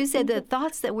 because you said the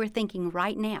thoughts that we're thinking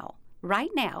right now,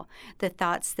 the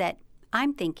thoughts that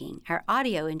I'm thinking, our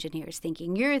audio engineer's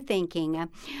thinking, you're thinking,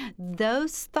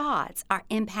 those thoughts are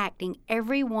impacting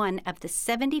every one of the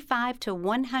 75 to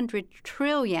 100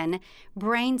 trillion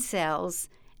brain cells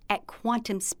at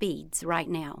quantum speeds right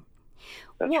now.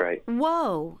 That's right.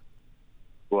 Whoa.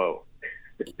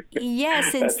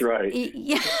 Yes, that's right.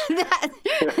 Yeah,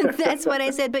 that's what I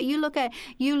said. But you look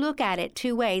at it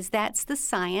two ways. That's the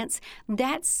science.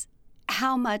 That's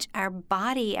how much our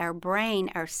body, our brain,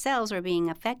 our cells are being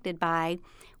affected by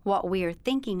what we are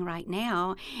thinking right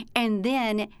now. And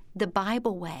then the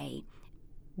Bible way.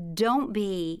 Don't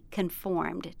be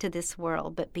conformed to this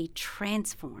world, but be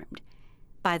transformed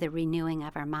by the renewing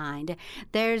of our mind.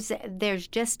 There's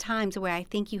just times where I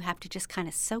think you have to just kind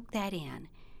of soak that in.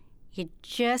 You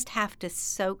just have to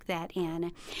soak that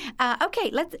in.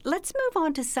 Okay, let's move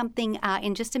on to something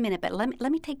in just a minute, but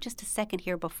let me take just a second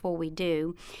here before we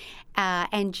do,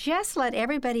 and just let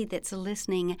everybody that's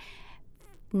listening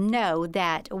know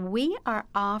that we are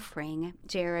offering,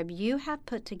 Jareb, you have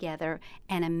put together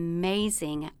an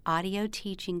amazing audio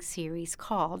teaching series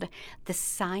called The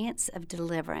Science of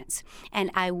Deliverance.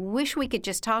 And I wish we could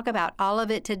just talk about all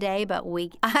of it today, but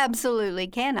we absolutely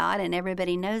cannot, and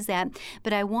everybody knows that.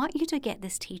 But I want you to get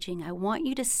this teaching. I want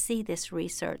you to see this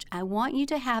research. I want you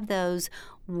to have those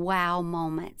wow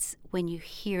moments when you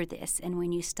hear this and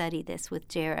when you study this with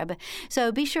Jareb.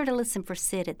 So be sure to listen for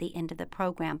Sid at the end of the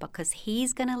program, because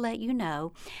he's going to let you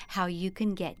know how you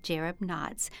can get Jareb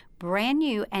Knott's brand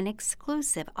new and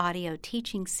exclusive audio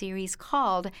teaching series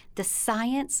called The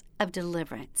Science of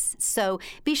Deliverance. So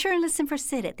be sure and listen for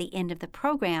Sid at the end of the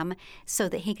program so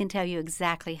that he can tell you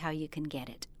exactly how you can get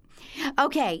it.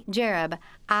 Okay, Jareb,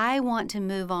 I want to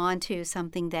move on to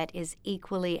something that is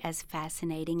equally as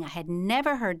fascinating. I had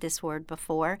never heard this word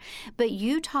before, but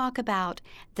you talk about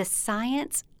the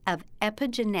science of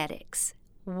epigenetics.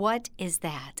 What is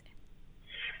that?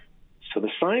 So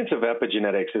the science of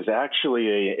epigenetics is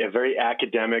actually a very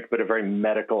academic but a very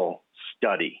medical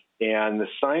study. And the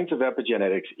science of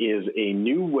epigenetics is a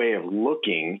new way of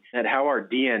looking at how our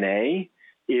DNA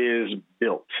is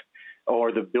built,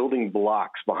 or the building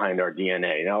blocks behind our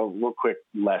DNA. Now, a real quick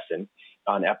lesson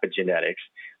on epigenetics.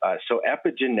 So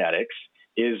epigenetics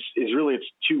is really, it's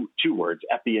two words,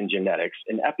 epi and genetics.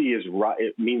 And epi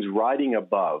it means riding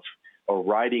above or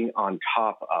riding on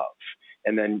top of.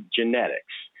 And then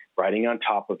genetics, riding on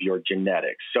top of your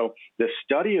genetics. So the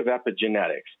study of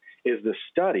epigenetics is the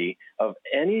study of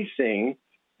anything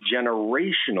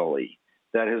generationally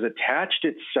that has attached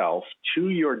itself to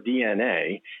your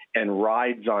DNA and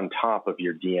rides on top of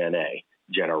your DNA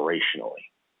generationally.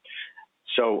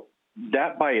 So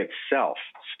that by itself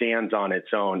stands on its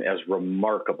own as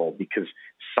remarkable, because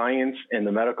science and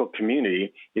the medical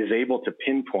community is able to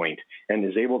pinpoint and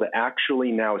is able to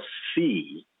actually now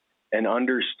see and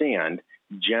understand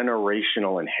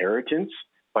generational inheritance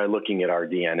by looking at our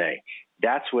DNA.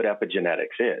 That's what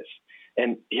epigenetics is.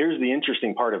 And here's the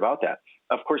interesting part about that.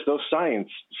 Of course, those science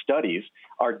studies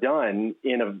are done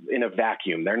in a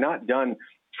vacuum. They're not done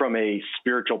from a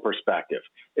spiritual perspective.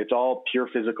 It's all pure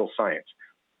physical science.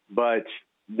 But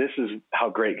this is how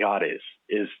great God is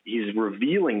he's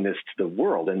revealing this to the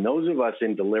world. And those of us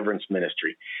in deliverance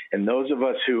ministry, and those of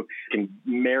us who can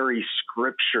marry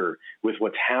scripture with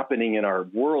what's happening in our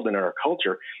world and in our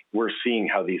culture, we're seeing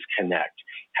how these connect,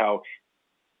 how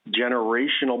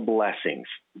generational blessings,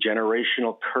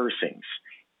 generational cursings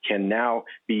can now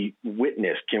be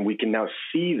witnessed, we can now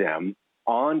see them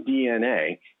on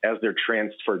DNA as they're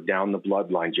transferred down the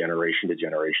bloodline generation to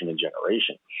generation and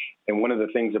generation. And one of the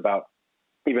things about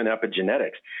even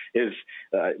epigenetics is,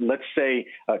 let's say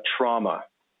a trauma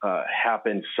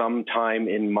happened sometime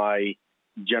in my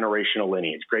generational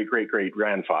lineage.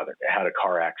 Great-great-great-grandfather had a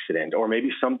car accident, or maybe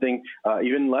something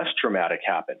even less traumatic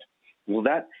happened. Well,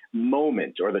 that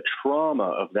moment or the trauma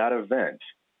of that event,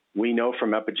 we know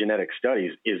from epigenetic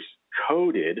studies, is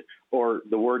coded, or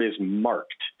the word is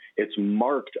marked. It's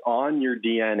marked on your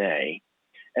DNA,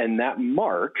 and that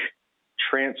mark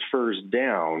transfers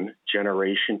down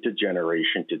generation to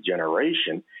generation to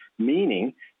generation,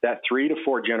 meaning that 3 to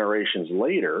 4 generations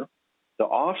later, the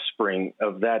offspring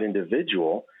of that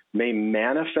individual may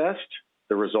manifest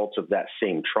the results of that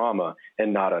same trauma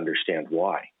and not understand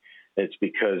why. It's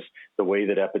because the way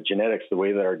that epigenetics, the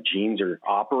way that our genes are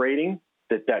operating,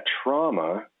 that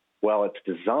trauma, while it's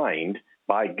designed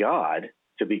by God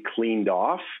to be cleaned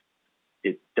off,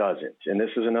 it doesn't. And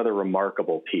this is another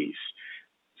remarkable piece.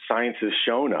 Science has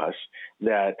shown us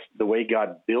that the way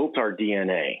God built our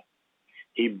DNA,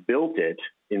 he built it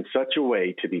in such a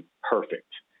way to be perfect.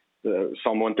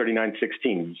 Psalm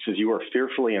 139:16 says, "You are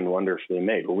fearfully and wonderfully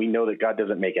made." Well, we know that God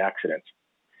doesn't make accidents,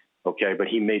 okay? But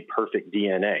he made perfect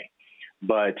DNA.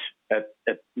 But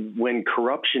when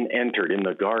corruption entered in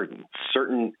the garden,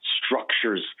 certain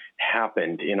structures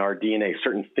happened in our DNA,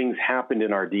 certain things happened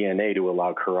in our DNA to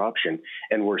allow corruption.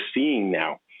 And we're seeing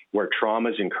now where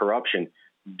traumas and corruption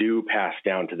do pass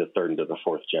down to the 3rd and to the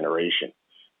 4th generation.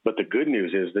 But the good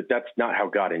news is that that's not how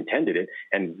God intended it.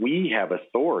 And we have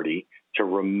authority to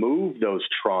remove those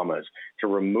traumas, to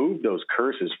remove those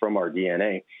curses from our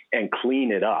DNA and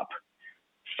clean it up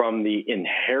from the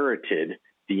inherited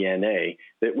DNA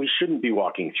that we shouldn't be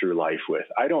walking through life with.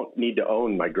 I don't need to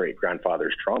own my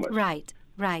great-grandfather's traumas.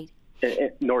 Right.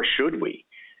 Nor should we.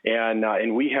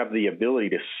 And we have the ability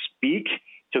to speak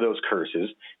to those curses.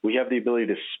 We have the ability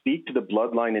to speak to the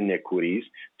bloodline iniquities,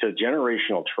 to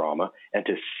generational trauma, and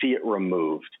to see it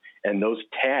removed. And those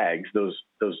tags, those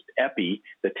epi,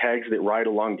 the tags that ride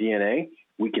along DNA,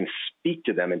 we can speak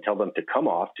to them and tell them to come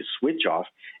off, to switch off,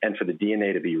 and for the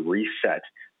DNA to be reset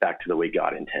back to the way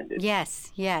God intended.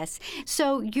 Yes.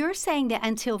 So you're saying that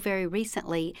until very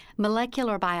recently,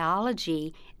 molecular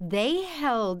biology, they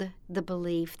held the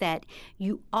belief that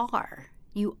you are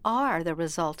the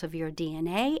result of your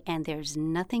DNA, and there's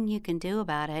nothing you can do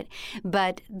about it.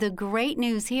 But the great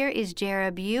news here is,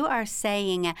 Jereb, you are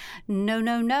saying, no,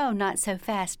 not so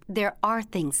fast. There are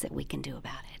things that we can do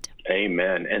about it.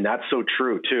 Amen. And that's so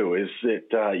true, too, is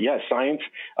that, yes, science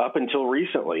up until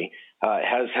recently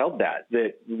has held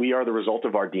that we are the result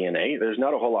of our DNA. There's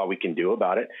not a whole lot we can do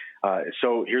about it.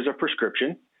 So here's a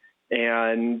prescription,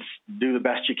 and do the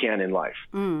best you can in life.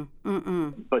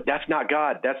 But that's not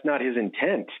God. That's not his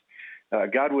intent.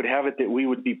 God would have it that we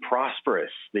would be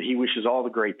prosperous, that he wishes all the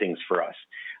great things for us,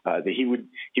 that he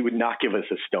would not give us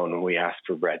a stone when we ask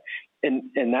for bread.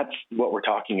 And that's what we're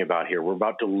talking about here. We're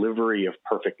about delivery of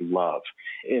perfect love.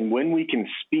 And when we can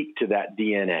speak to that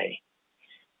DNA,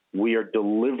 we are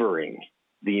delivering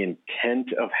the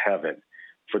intent of heaven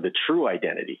for the true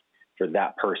identity for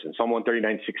that person. Psalm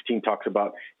 139:16 talks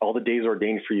about all the days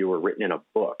ordained for you were written in a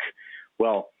book.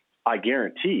 Well, I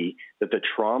guarantee that the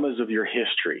traumas of your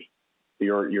history,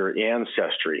 your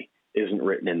ancestry, isn't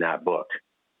written in that book.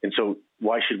 And so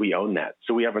why should we own that?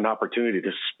 So we have an opportunity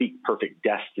to speak perfect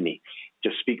destiny,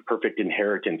 to speak perfect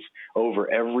inheritance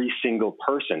over every single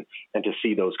person, and to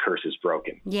see those curses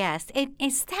broken. Yes.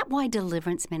 Is that why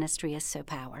deliverance ministry is so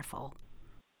powerful?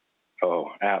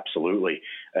 Oh, absolutely.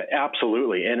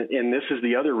 Absolutely. And this is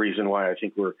the other reason why I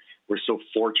think we're so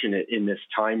fortunate in this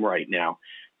time right now,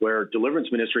 where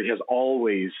deliverance ministry has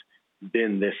always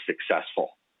been this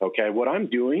successful. Okay, what I'm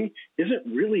doing isn't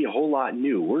really a whole lot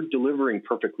new. We're delivering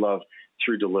perfect love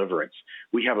through deliverance.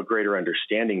 We have a greater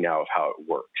understanding now of how it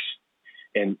works.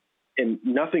 And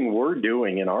nothing we're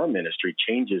doing in our ministry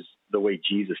changes the way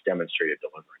Jesus demonstrated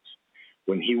deliverance.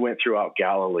 When he went throughout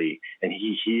Galilee and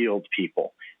he healed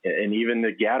people, and even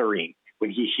the Gadarene, when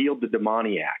he healed the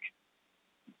demoniac,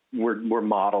 we're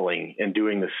modeling and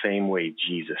doing the same way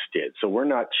Jesus did. So we're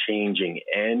not changing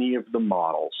any of the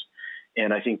models.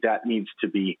 And I think that needs to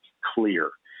be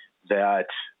clear, that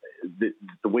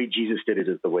the way Jesus did it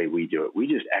is the way we do it. We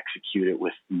just execute it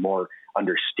with more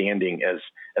understanding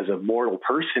as a mortal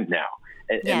person now.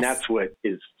 And that's what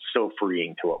is so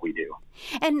freeing to what we do.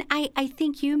 And I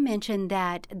think you mentioned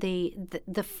that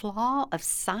the flaw of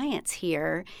science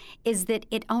here is that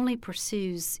it only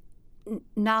pursues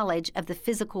knowledge of the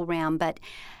physical realm, but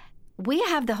we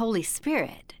have the Holy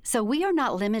Spirit, so we are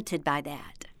not limited by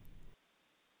that.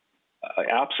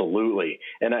 Absolutely.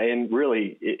 And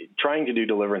really, trying to do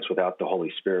deliverance without the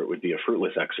Holy Spirit would be a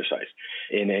fruitless exercise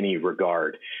in any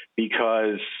regard,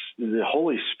 because the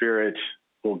Holy Spirit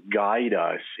will guide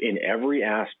us in every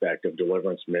aspect of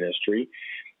deliverance ministry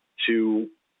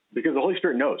because the Holy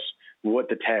Spirit knows what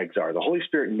the tags are. The Holy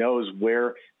Spirit knows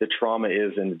where the trauma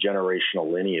is in the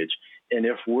generational lineage. And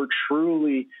if we're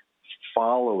truly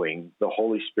following the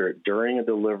Holy Spirit during a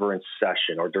deliverance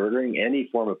session or during any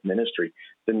form of ministry,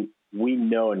 then we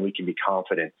know and we can be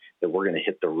confident that we're going to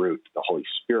hit the root the Holy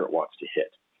Spirit wants to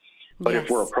hit. But if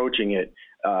we're approaching it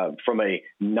from a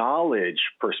knowledge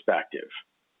perspective,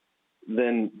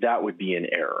 then that would be an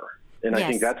error. And I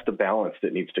think that's the balance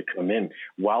that needs to come in.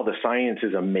 While the science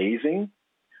is amazing,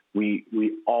 we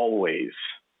always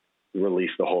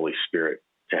release the Holy Spirit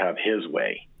to have his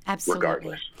way. Absolutely.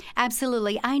 Regardless.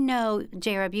 Absolutely. I know,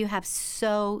 Jareb, you have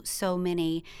so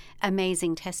many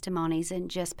amazing testimonies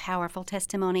and just powerful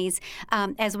testimonies.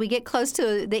 As we get close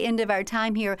to the end of our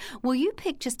time here, will you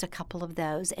pick just a couple of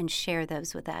those and share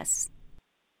those with us?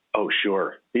 Oh,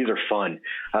 sure. These are fun.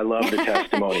 I love the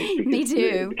testimonies. Me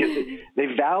too. Because they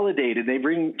validate it. They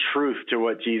bring truth to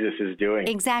what Jesus is doing.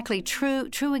 Exactly.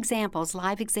 True examples,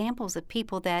 live examples of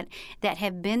people that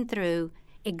have been through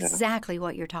exactly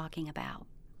what you're talking about.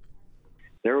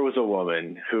 There was a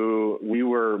woman who we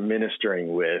were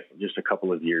ministering with just a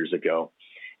couple of years ago,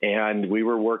 and we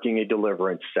were working a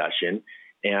deliverance session.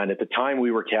 And at the time, we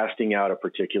were casting out a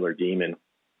particular demon.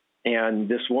 And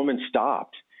this woman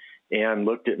stopped and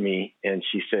looked at me, and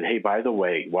she said, "Hey, by the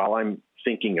way, while I'm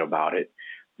thinking about it,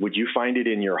 would you find it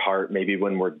in your heart, maybe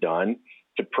when we're done,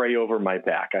 to pray over my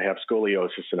back? I have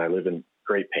scoliosis, and I live in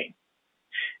great pain."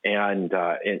 And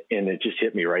it just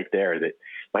hit me right there that,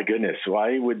 my goodness,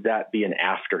 why would that be an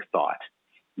afterthought?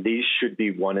 These should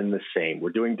be one and the same. We're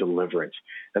doing deliverance.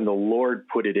 And the Lord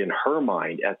put it in her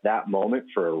mind at that moment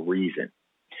for a reason.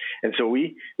 And so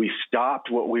we stopped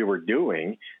what we were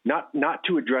doing, not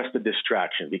to address the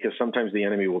distraction, because sometimes the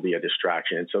enemy will be a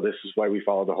distraction. And so this is why we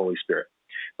follow the Holy Spirit.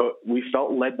 But we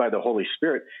felt led by the Holy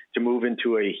Spirit to move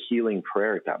into a healing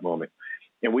prayer at that moment.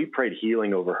 And we prayed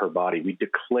healing over her body. We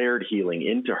declared healing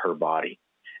into her body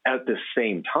at the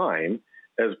same time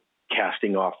as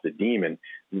casting off the demon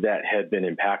that had been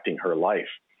impacting her life.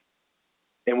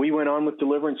 And we went on with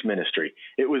deliverance ministry.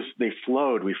 We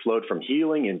flowed from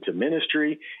healing into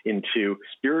ministry, into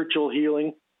spiritual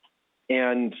healing.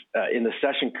 And in the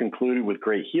session concluded with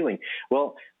great healing.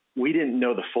 Well, we didn't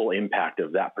know the full impact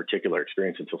of that particular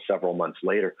experience until several months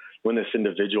later, when this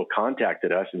individual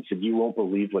contacted us and said, "You won't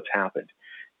believe what's happened.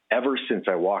 Ever since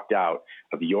I walked out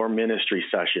of your ministry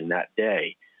session that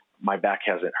day, my back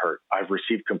hasn't hurt. I've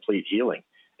received complete healing,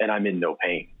 and I'm in no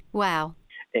pain." Wow.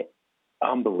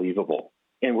 Unbelievable.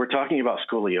 And we're talking about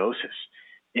scoliosis.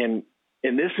 And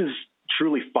this is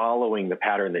truly following the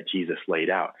pattern that Jesus laid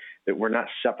out, that we're not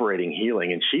separating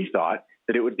healing. And she thought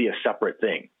that it would be a separate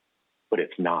thing, but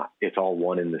it's not. It's all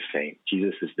one and the same.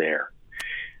 Jesus is there.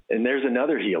 And there's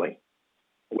another healing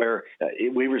where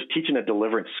we were teaching a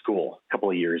deliverance school a couple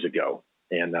of years ago.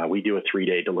 And we do a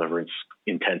 3-day deliverance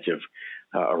intensive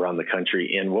around the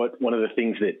country. And one of the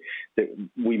things that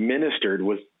we ministered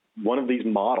was one of these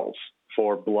models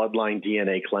for bloodline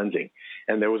DNA cleansing.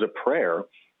 And there was a prayer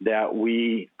that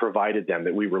we provided them,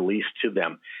 that we released to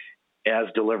them as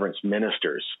deliverance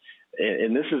ministers.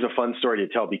 And this is a fun story to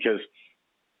tell, because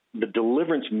the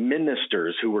deliverance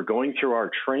ministers who were going through our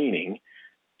training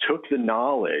took the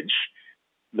knowledge,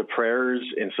 the prayers,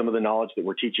 and some of the knowledge that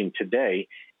we're teaching today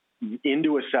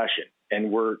into a session.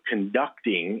 And we're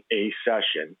conducting a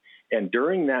session. And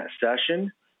during that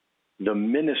session, the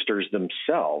ministers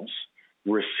themselves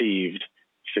received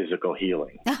physical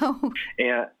healing. Oh.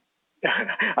 And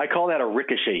I call that a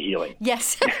ricochet healing.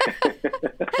 Yes.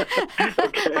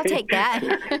 Okay. I'll take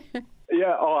that.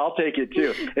 Yeah, I'll take it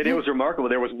too. And it was remarkable.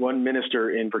 There was one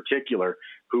minister in particular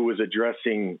who was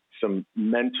addressing some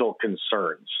mental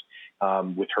concerns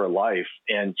with her life.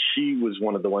 And she was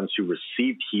one of the ones who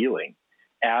received healing.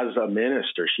 As a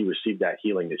minister, she received that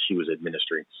healing that she was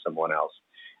administering to someone else,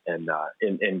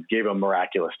 and gave a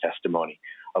miraculous testimony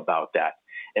about that.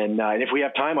 And if we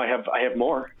have time, I have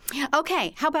more.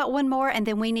 Okay, how about one more, and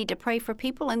then we need to pray for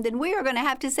people, and then we are going to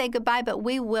have to say goodbye, but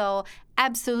we will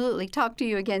absolutely talk to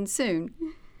you again soon.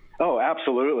 Oh,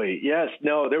 absolutely. Yes.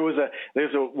 No,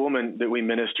 there's a woman that we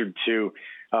ministered to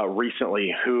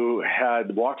recently who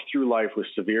had walked through life with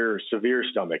severe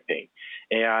stomach pain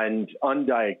and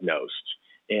undiagnosed,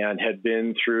 and had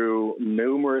been through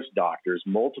numerous doctors,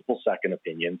 multiple second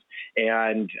opinions,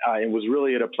 and was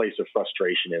really at a place of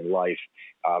frustration in life.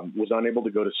 Was unable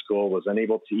to go to school, was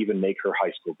unable to even make her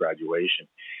high school graduation.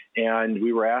 And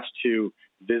we were asked to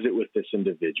visit with this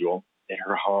individual at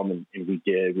her home, and we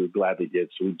did. We gladly did.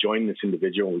 So we joined this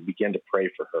individual, and we began to pray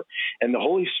for her. And the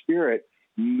Holy Spirit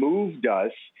moved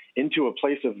us into a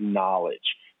place of knowledge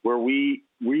where we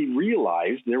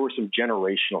realized there were some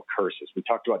generational curses. We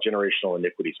talked about generational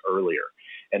iniquities earlier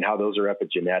and how those are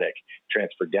epigenetic,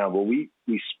 transferred down. Well, we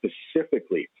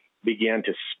specifically began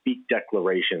to speak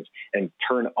declarations and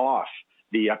turn off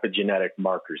the epigenetic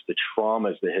markers, the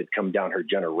traumas that had come down her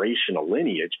generational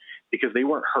lineage, because they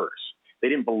weren't hers. They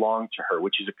didn't belong to her,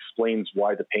 which explains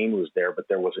why the pain was there, but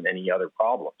there wasn't any other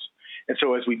problems. And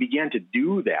so as we began to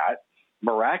do that,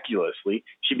 miraculously,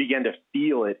 she began to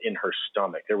feel it in her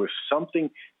stomach. There was something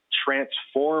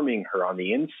transforming her on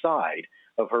the inside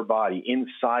of her body,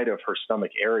 inside of her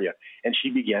stomach area, and she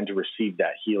began to receive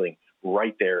that healing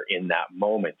right there in that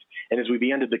moment. And as we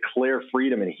began to declare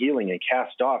freedom and healing and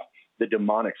cast off the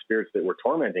demonic spirits that were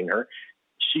tormenting her,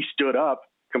 she stood up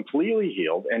completely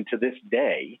healed, and to this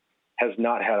day has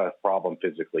not had a problem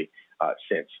physically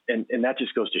since. And that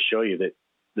just goes to show you that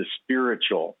the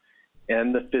spiritual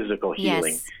and the physical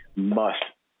healing must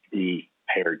be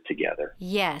paired together.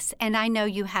 Yes, and I know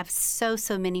you have so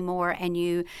many more, and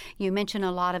you mention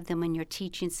a lot of them in your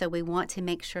teaching, so we want to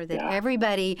make sure that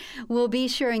everybody will be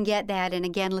sure and get that. And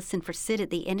again, listen for Sid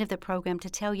at the end of the program to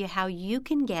tell you how you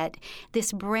can get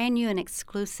this brand new and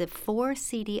exclusive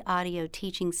 4-CD audio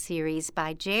teaching series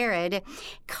by Jared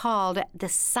called The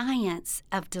Science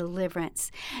of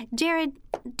Deliverance. Jared,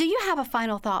 do you have a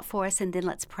final thought for us, and then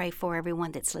let's pray for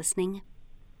everyone that's listening?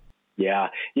 Yeah,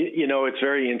 it's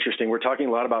very interesting. We're talking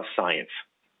a lot about science,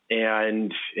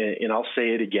 and I'll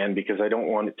say it again because I don't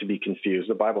want it to be confused.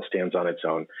 The Bible stands on its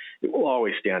own. It will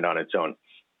always stand on its own.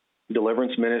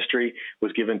 Deliverance ministry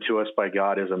was given to us by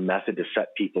God as a method to set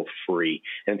people free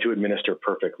and to administer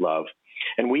perfect love.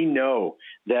 And we know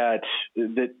that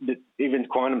even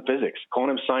quantum physics,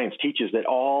 quantum science teaches that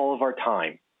all of our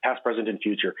time, past, present, and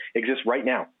future, exists right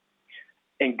now.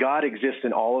 And God exists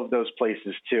in all of those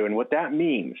places too. And what that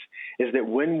means is that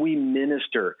when we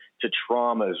minister to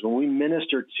traumas, when we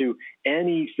minister to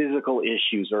any physical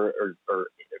issues or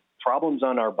problems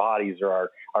on our bodies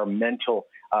or our mental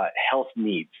health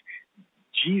needs,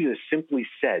 Jesus simply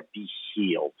said, be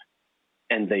healed.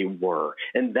 And they were.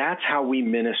 And that's how we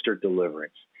minister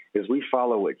deliverance, is we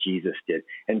follow what Jesus did.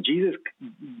 And Jesus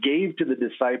gave to the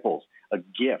disciples a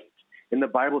gift. In the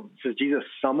Bible, it says Jesus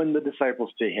summoned the disciples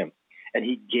to him. And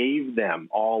he gave them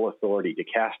all authority to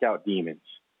cast out demons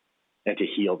and to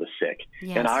heal the sick.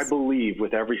 Yes. And I believe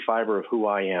with every fiber of who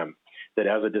I am that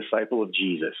as a disciple of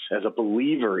Jesus, as a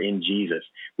believer in Jesus,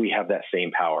 we have that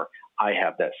same power. I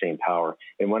have that same power.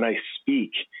 And when I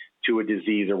speak to a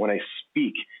disease or when I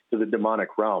speak to the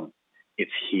demonic realm,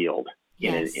 it's healed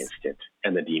in an instant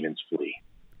and the demons flee.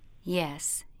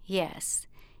 Yes.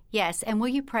 And will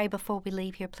you pray before we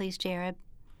leave here, please, Jared?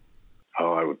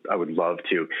 Oh, I would love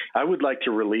to. I would like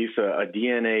to release a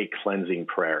DNA cleansing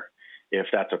prayer, if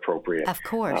that's appropriate. Of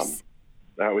course.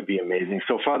 That would be amazing.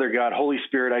 So, Father God, Holy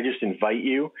Spirit, I just invite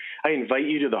you. I invite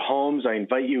you to the homes. I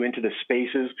invite you into the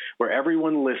spaces where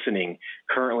everyone listening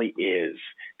currently is.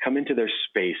 Come into their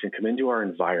space and come into our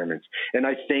environments. And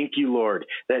I thank you, Lord,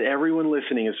 that everyone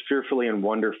listening is fearfully and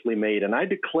wonderfully made. And I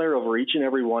declare over each and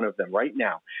every one of them right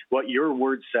now what your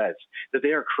word says, that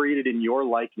they are created in your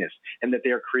likeness and that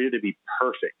they are created to be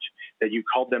perfect, that you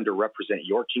called them to represent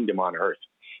your kingdom on earth.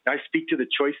 I speak to the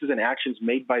choices and actions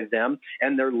made by them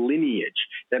and their lineage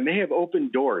that may have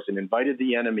opened doors and invited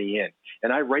the enemy in.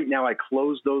 And right now I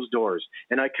close those doors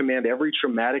and I command every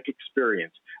traumatic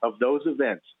experience of those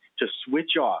events to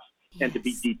switch off and to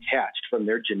be detached from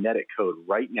their genetic code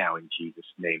right now in Jesus'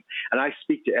 name. And I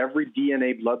speak to every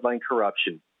DNA bloodline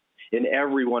corruption in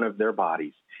every one of their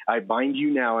bodies. I bind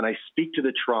you now and I speak to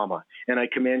the trauma and I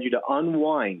command you to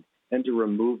unwind and to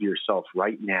remove yourself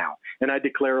right now. And I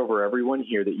declare over everyone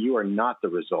here that you are not the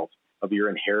result of your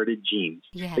inherited genes,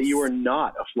 that you are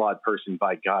not a flawed person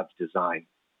by God's design.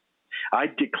 I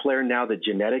declare now that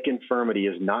genetic infirmity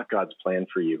is not God's plan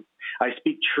for you. I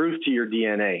speak truth to your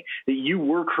DNA, that you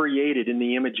were created in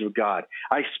the image of God.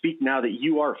 I speak now that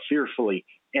you are fearfully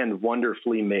and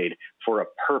wonderfully made for a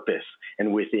purpose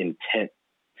and with intent.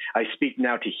 I speak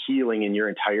now to healing in your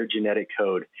entire genetic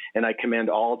code, and I command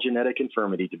all genetic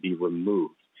infirmity to be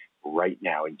removed right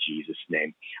now in Jesus'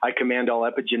 name. I command all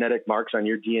epigenetic marks on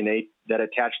your DNA that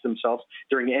attach themselves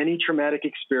during any traumatic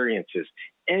experiences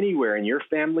anywhere in your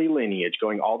family lineage,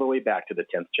 going all the way back to the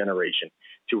 10th generation,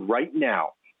 to right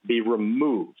now be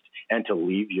removed and to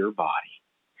leave your body.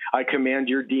 I command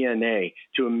your DNA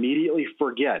to immediately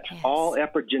forget all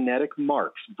epigenetic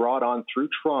marks brought on through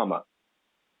trauma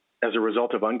as a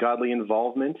result of ungodly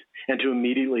involvement and to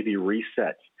immediately be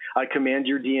reset. I command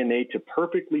your DNA to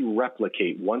perfectly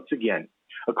replicate once again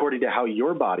according to how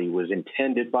your body was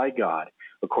intended by God,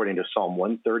 according to Psalm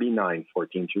 139,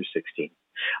 14 through 16.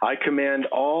 I command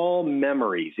all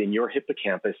memories in your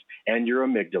hippocampus and your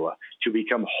amygdala to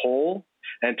become whole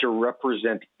and to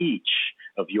represent each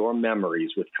of your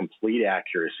memories with complete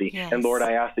accuracy. Yes. And Lord,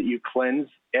 I ask that you cleanse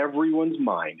everyone's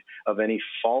mind of any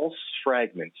false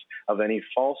fragments, of any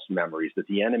false memories that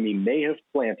the enemy may have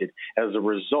planted as a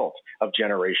result of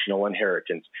generational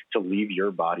inheritance to leave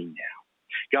your body now.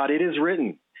 God, it is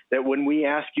written that when we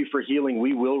ask you for healing,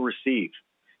 we will receive.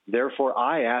 Therefore,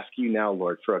 I ask you now,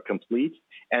 Lord, for a complete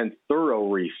and thorough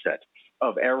reset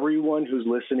of everyone who's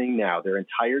listening now, their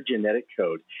entire genetic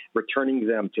code, returning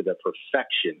them to the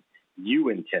perfection you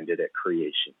intended at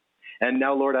creation. And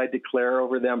now, Lord, I declare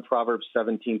over them Proverbs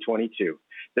 17:22,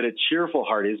 that a cheerful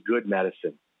heart is good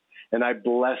medicine. And I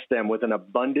bless them with an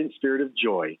abundant spirit of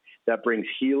joy that brings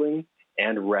healing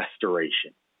and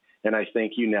restoration. And I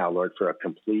thank you now, Lord, for a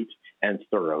complete and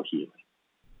thorough healing.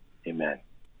 Amen.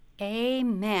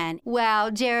 Amen.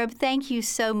 Well, Jereb, thank you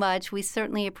so much. We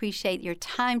certainly appreciate your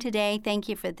time today. Thank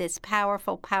you for this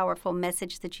powerful, powerful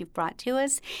message that you've brought to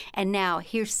us. And now,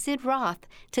 here's Sid Roth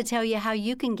to tell you how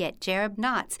you can get Jereb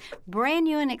Knott's brand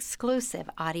new and exclusive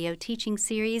audio teaching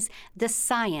series, The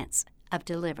Science of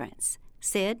Deliverance.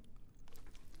 Sid?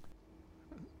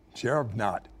 Jereb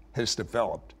Knott has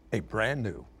developed a brand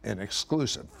new and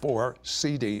exclusive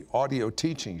 4-CD audio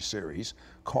teaching series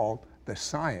called The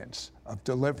Science of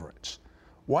Deliverance.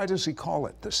 Why does he call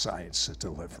it The Science of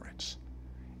Deliverance?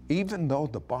 Even though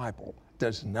the Bible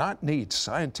does not need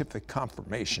scientific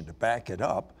confirmation to back it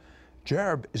up,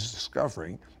 Jereb is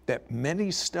discovering that many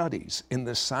studies in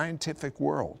the scientific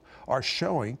world are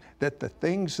showing that the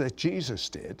things that Jesus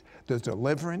did, the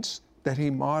deliverance that he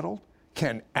modeled,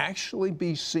 can actually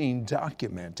be seen,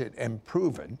 documented, and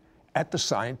proven at the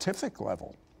scientific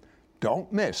level.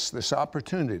 Don't miss this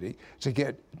opportunity to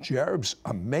get Jereb's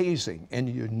amazing and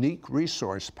unique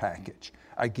resource package.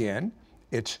 Again,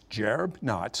 it's Jereb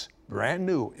Knott's brand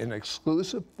new and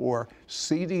exclusive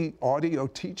 4-CD audio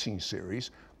teaching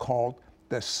series called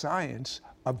The Science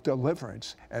of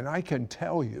Deliverance. And I can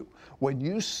tell you, when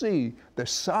you see the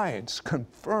science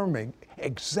confirming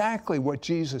exactly what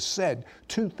Jesus said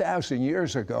 2,000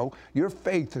 years ago, your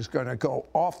faith is going to go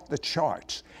off the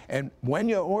charts. And when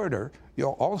you order,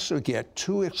 you'll also get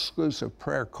 2 exclusive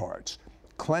prayer cards,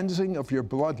 Cleansing of Your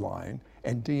Bloodline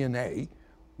and DNA,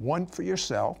 one for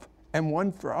yourself and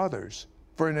one for others,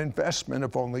 for an investment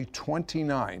of only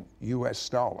 $29 US.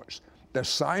 The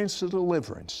Science of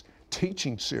Deliverance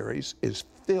teaching series is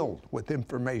filled with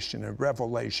information and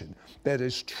revelation that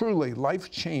is truly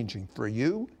life-changing for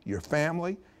you, your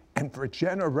family, and for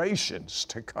generations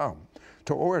to come.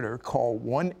 To order, call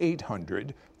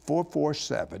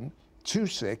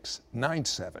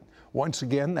 1-800-447-2697. Once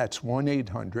again, that's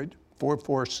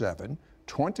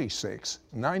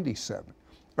 1-800-447-2697.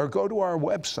 Or go to our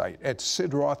website at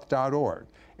sidroth.org,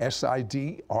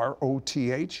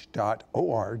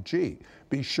 sidroth.org.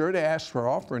 Be sure to ask for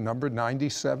offer number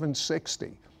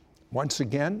 9760. Once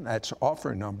again, that's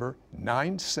offer number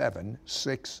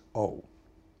 9760.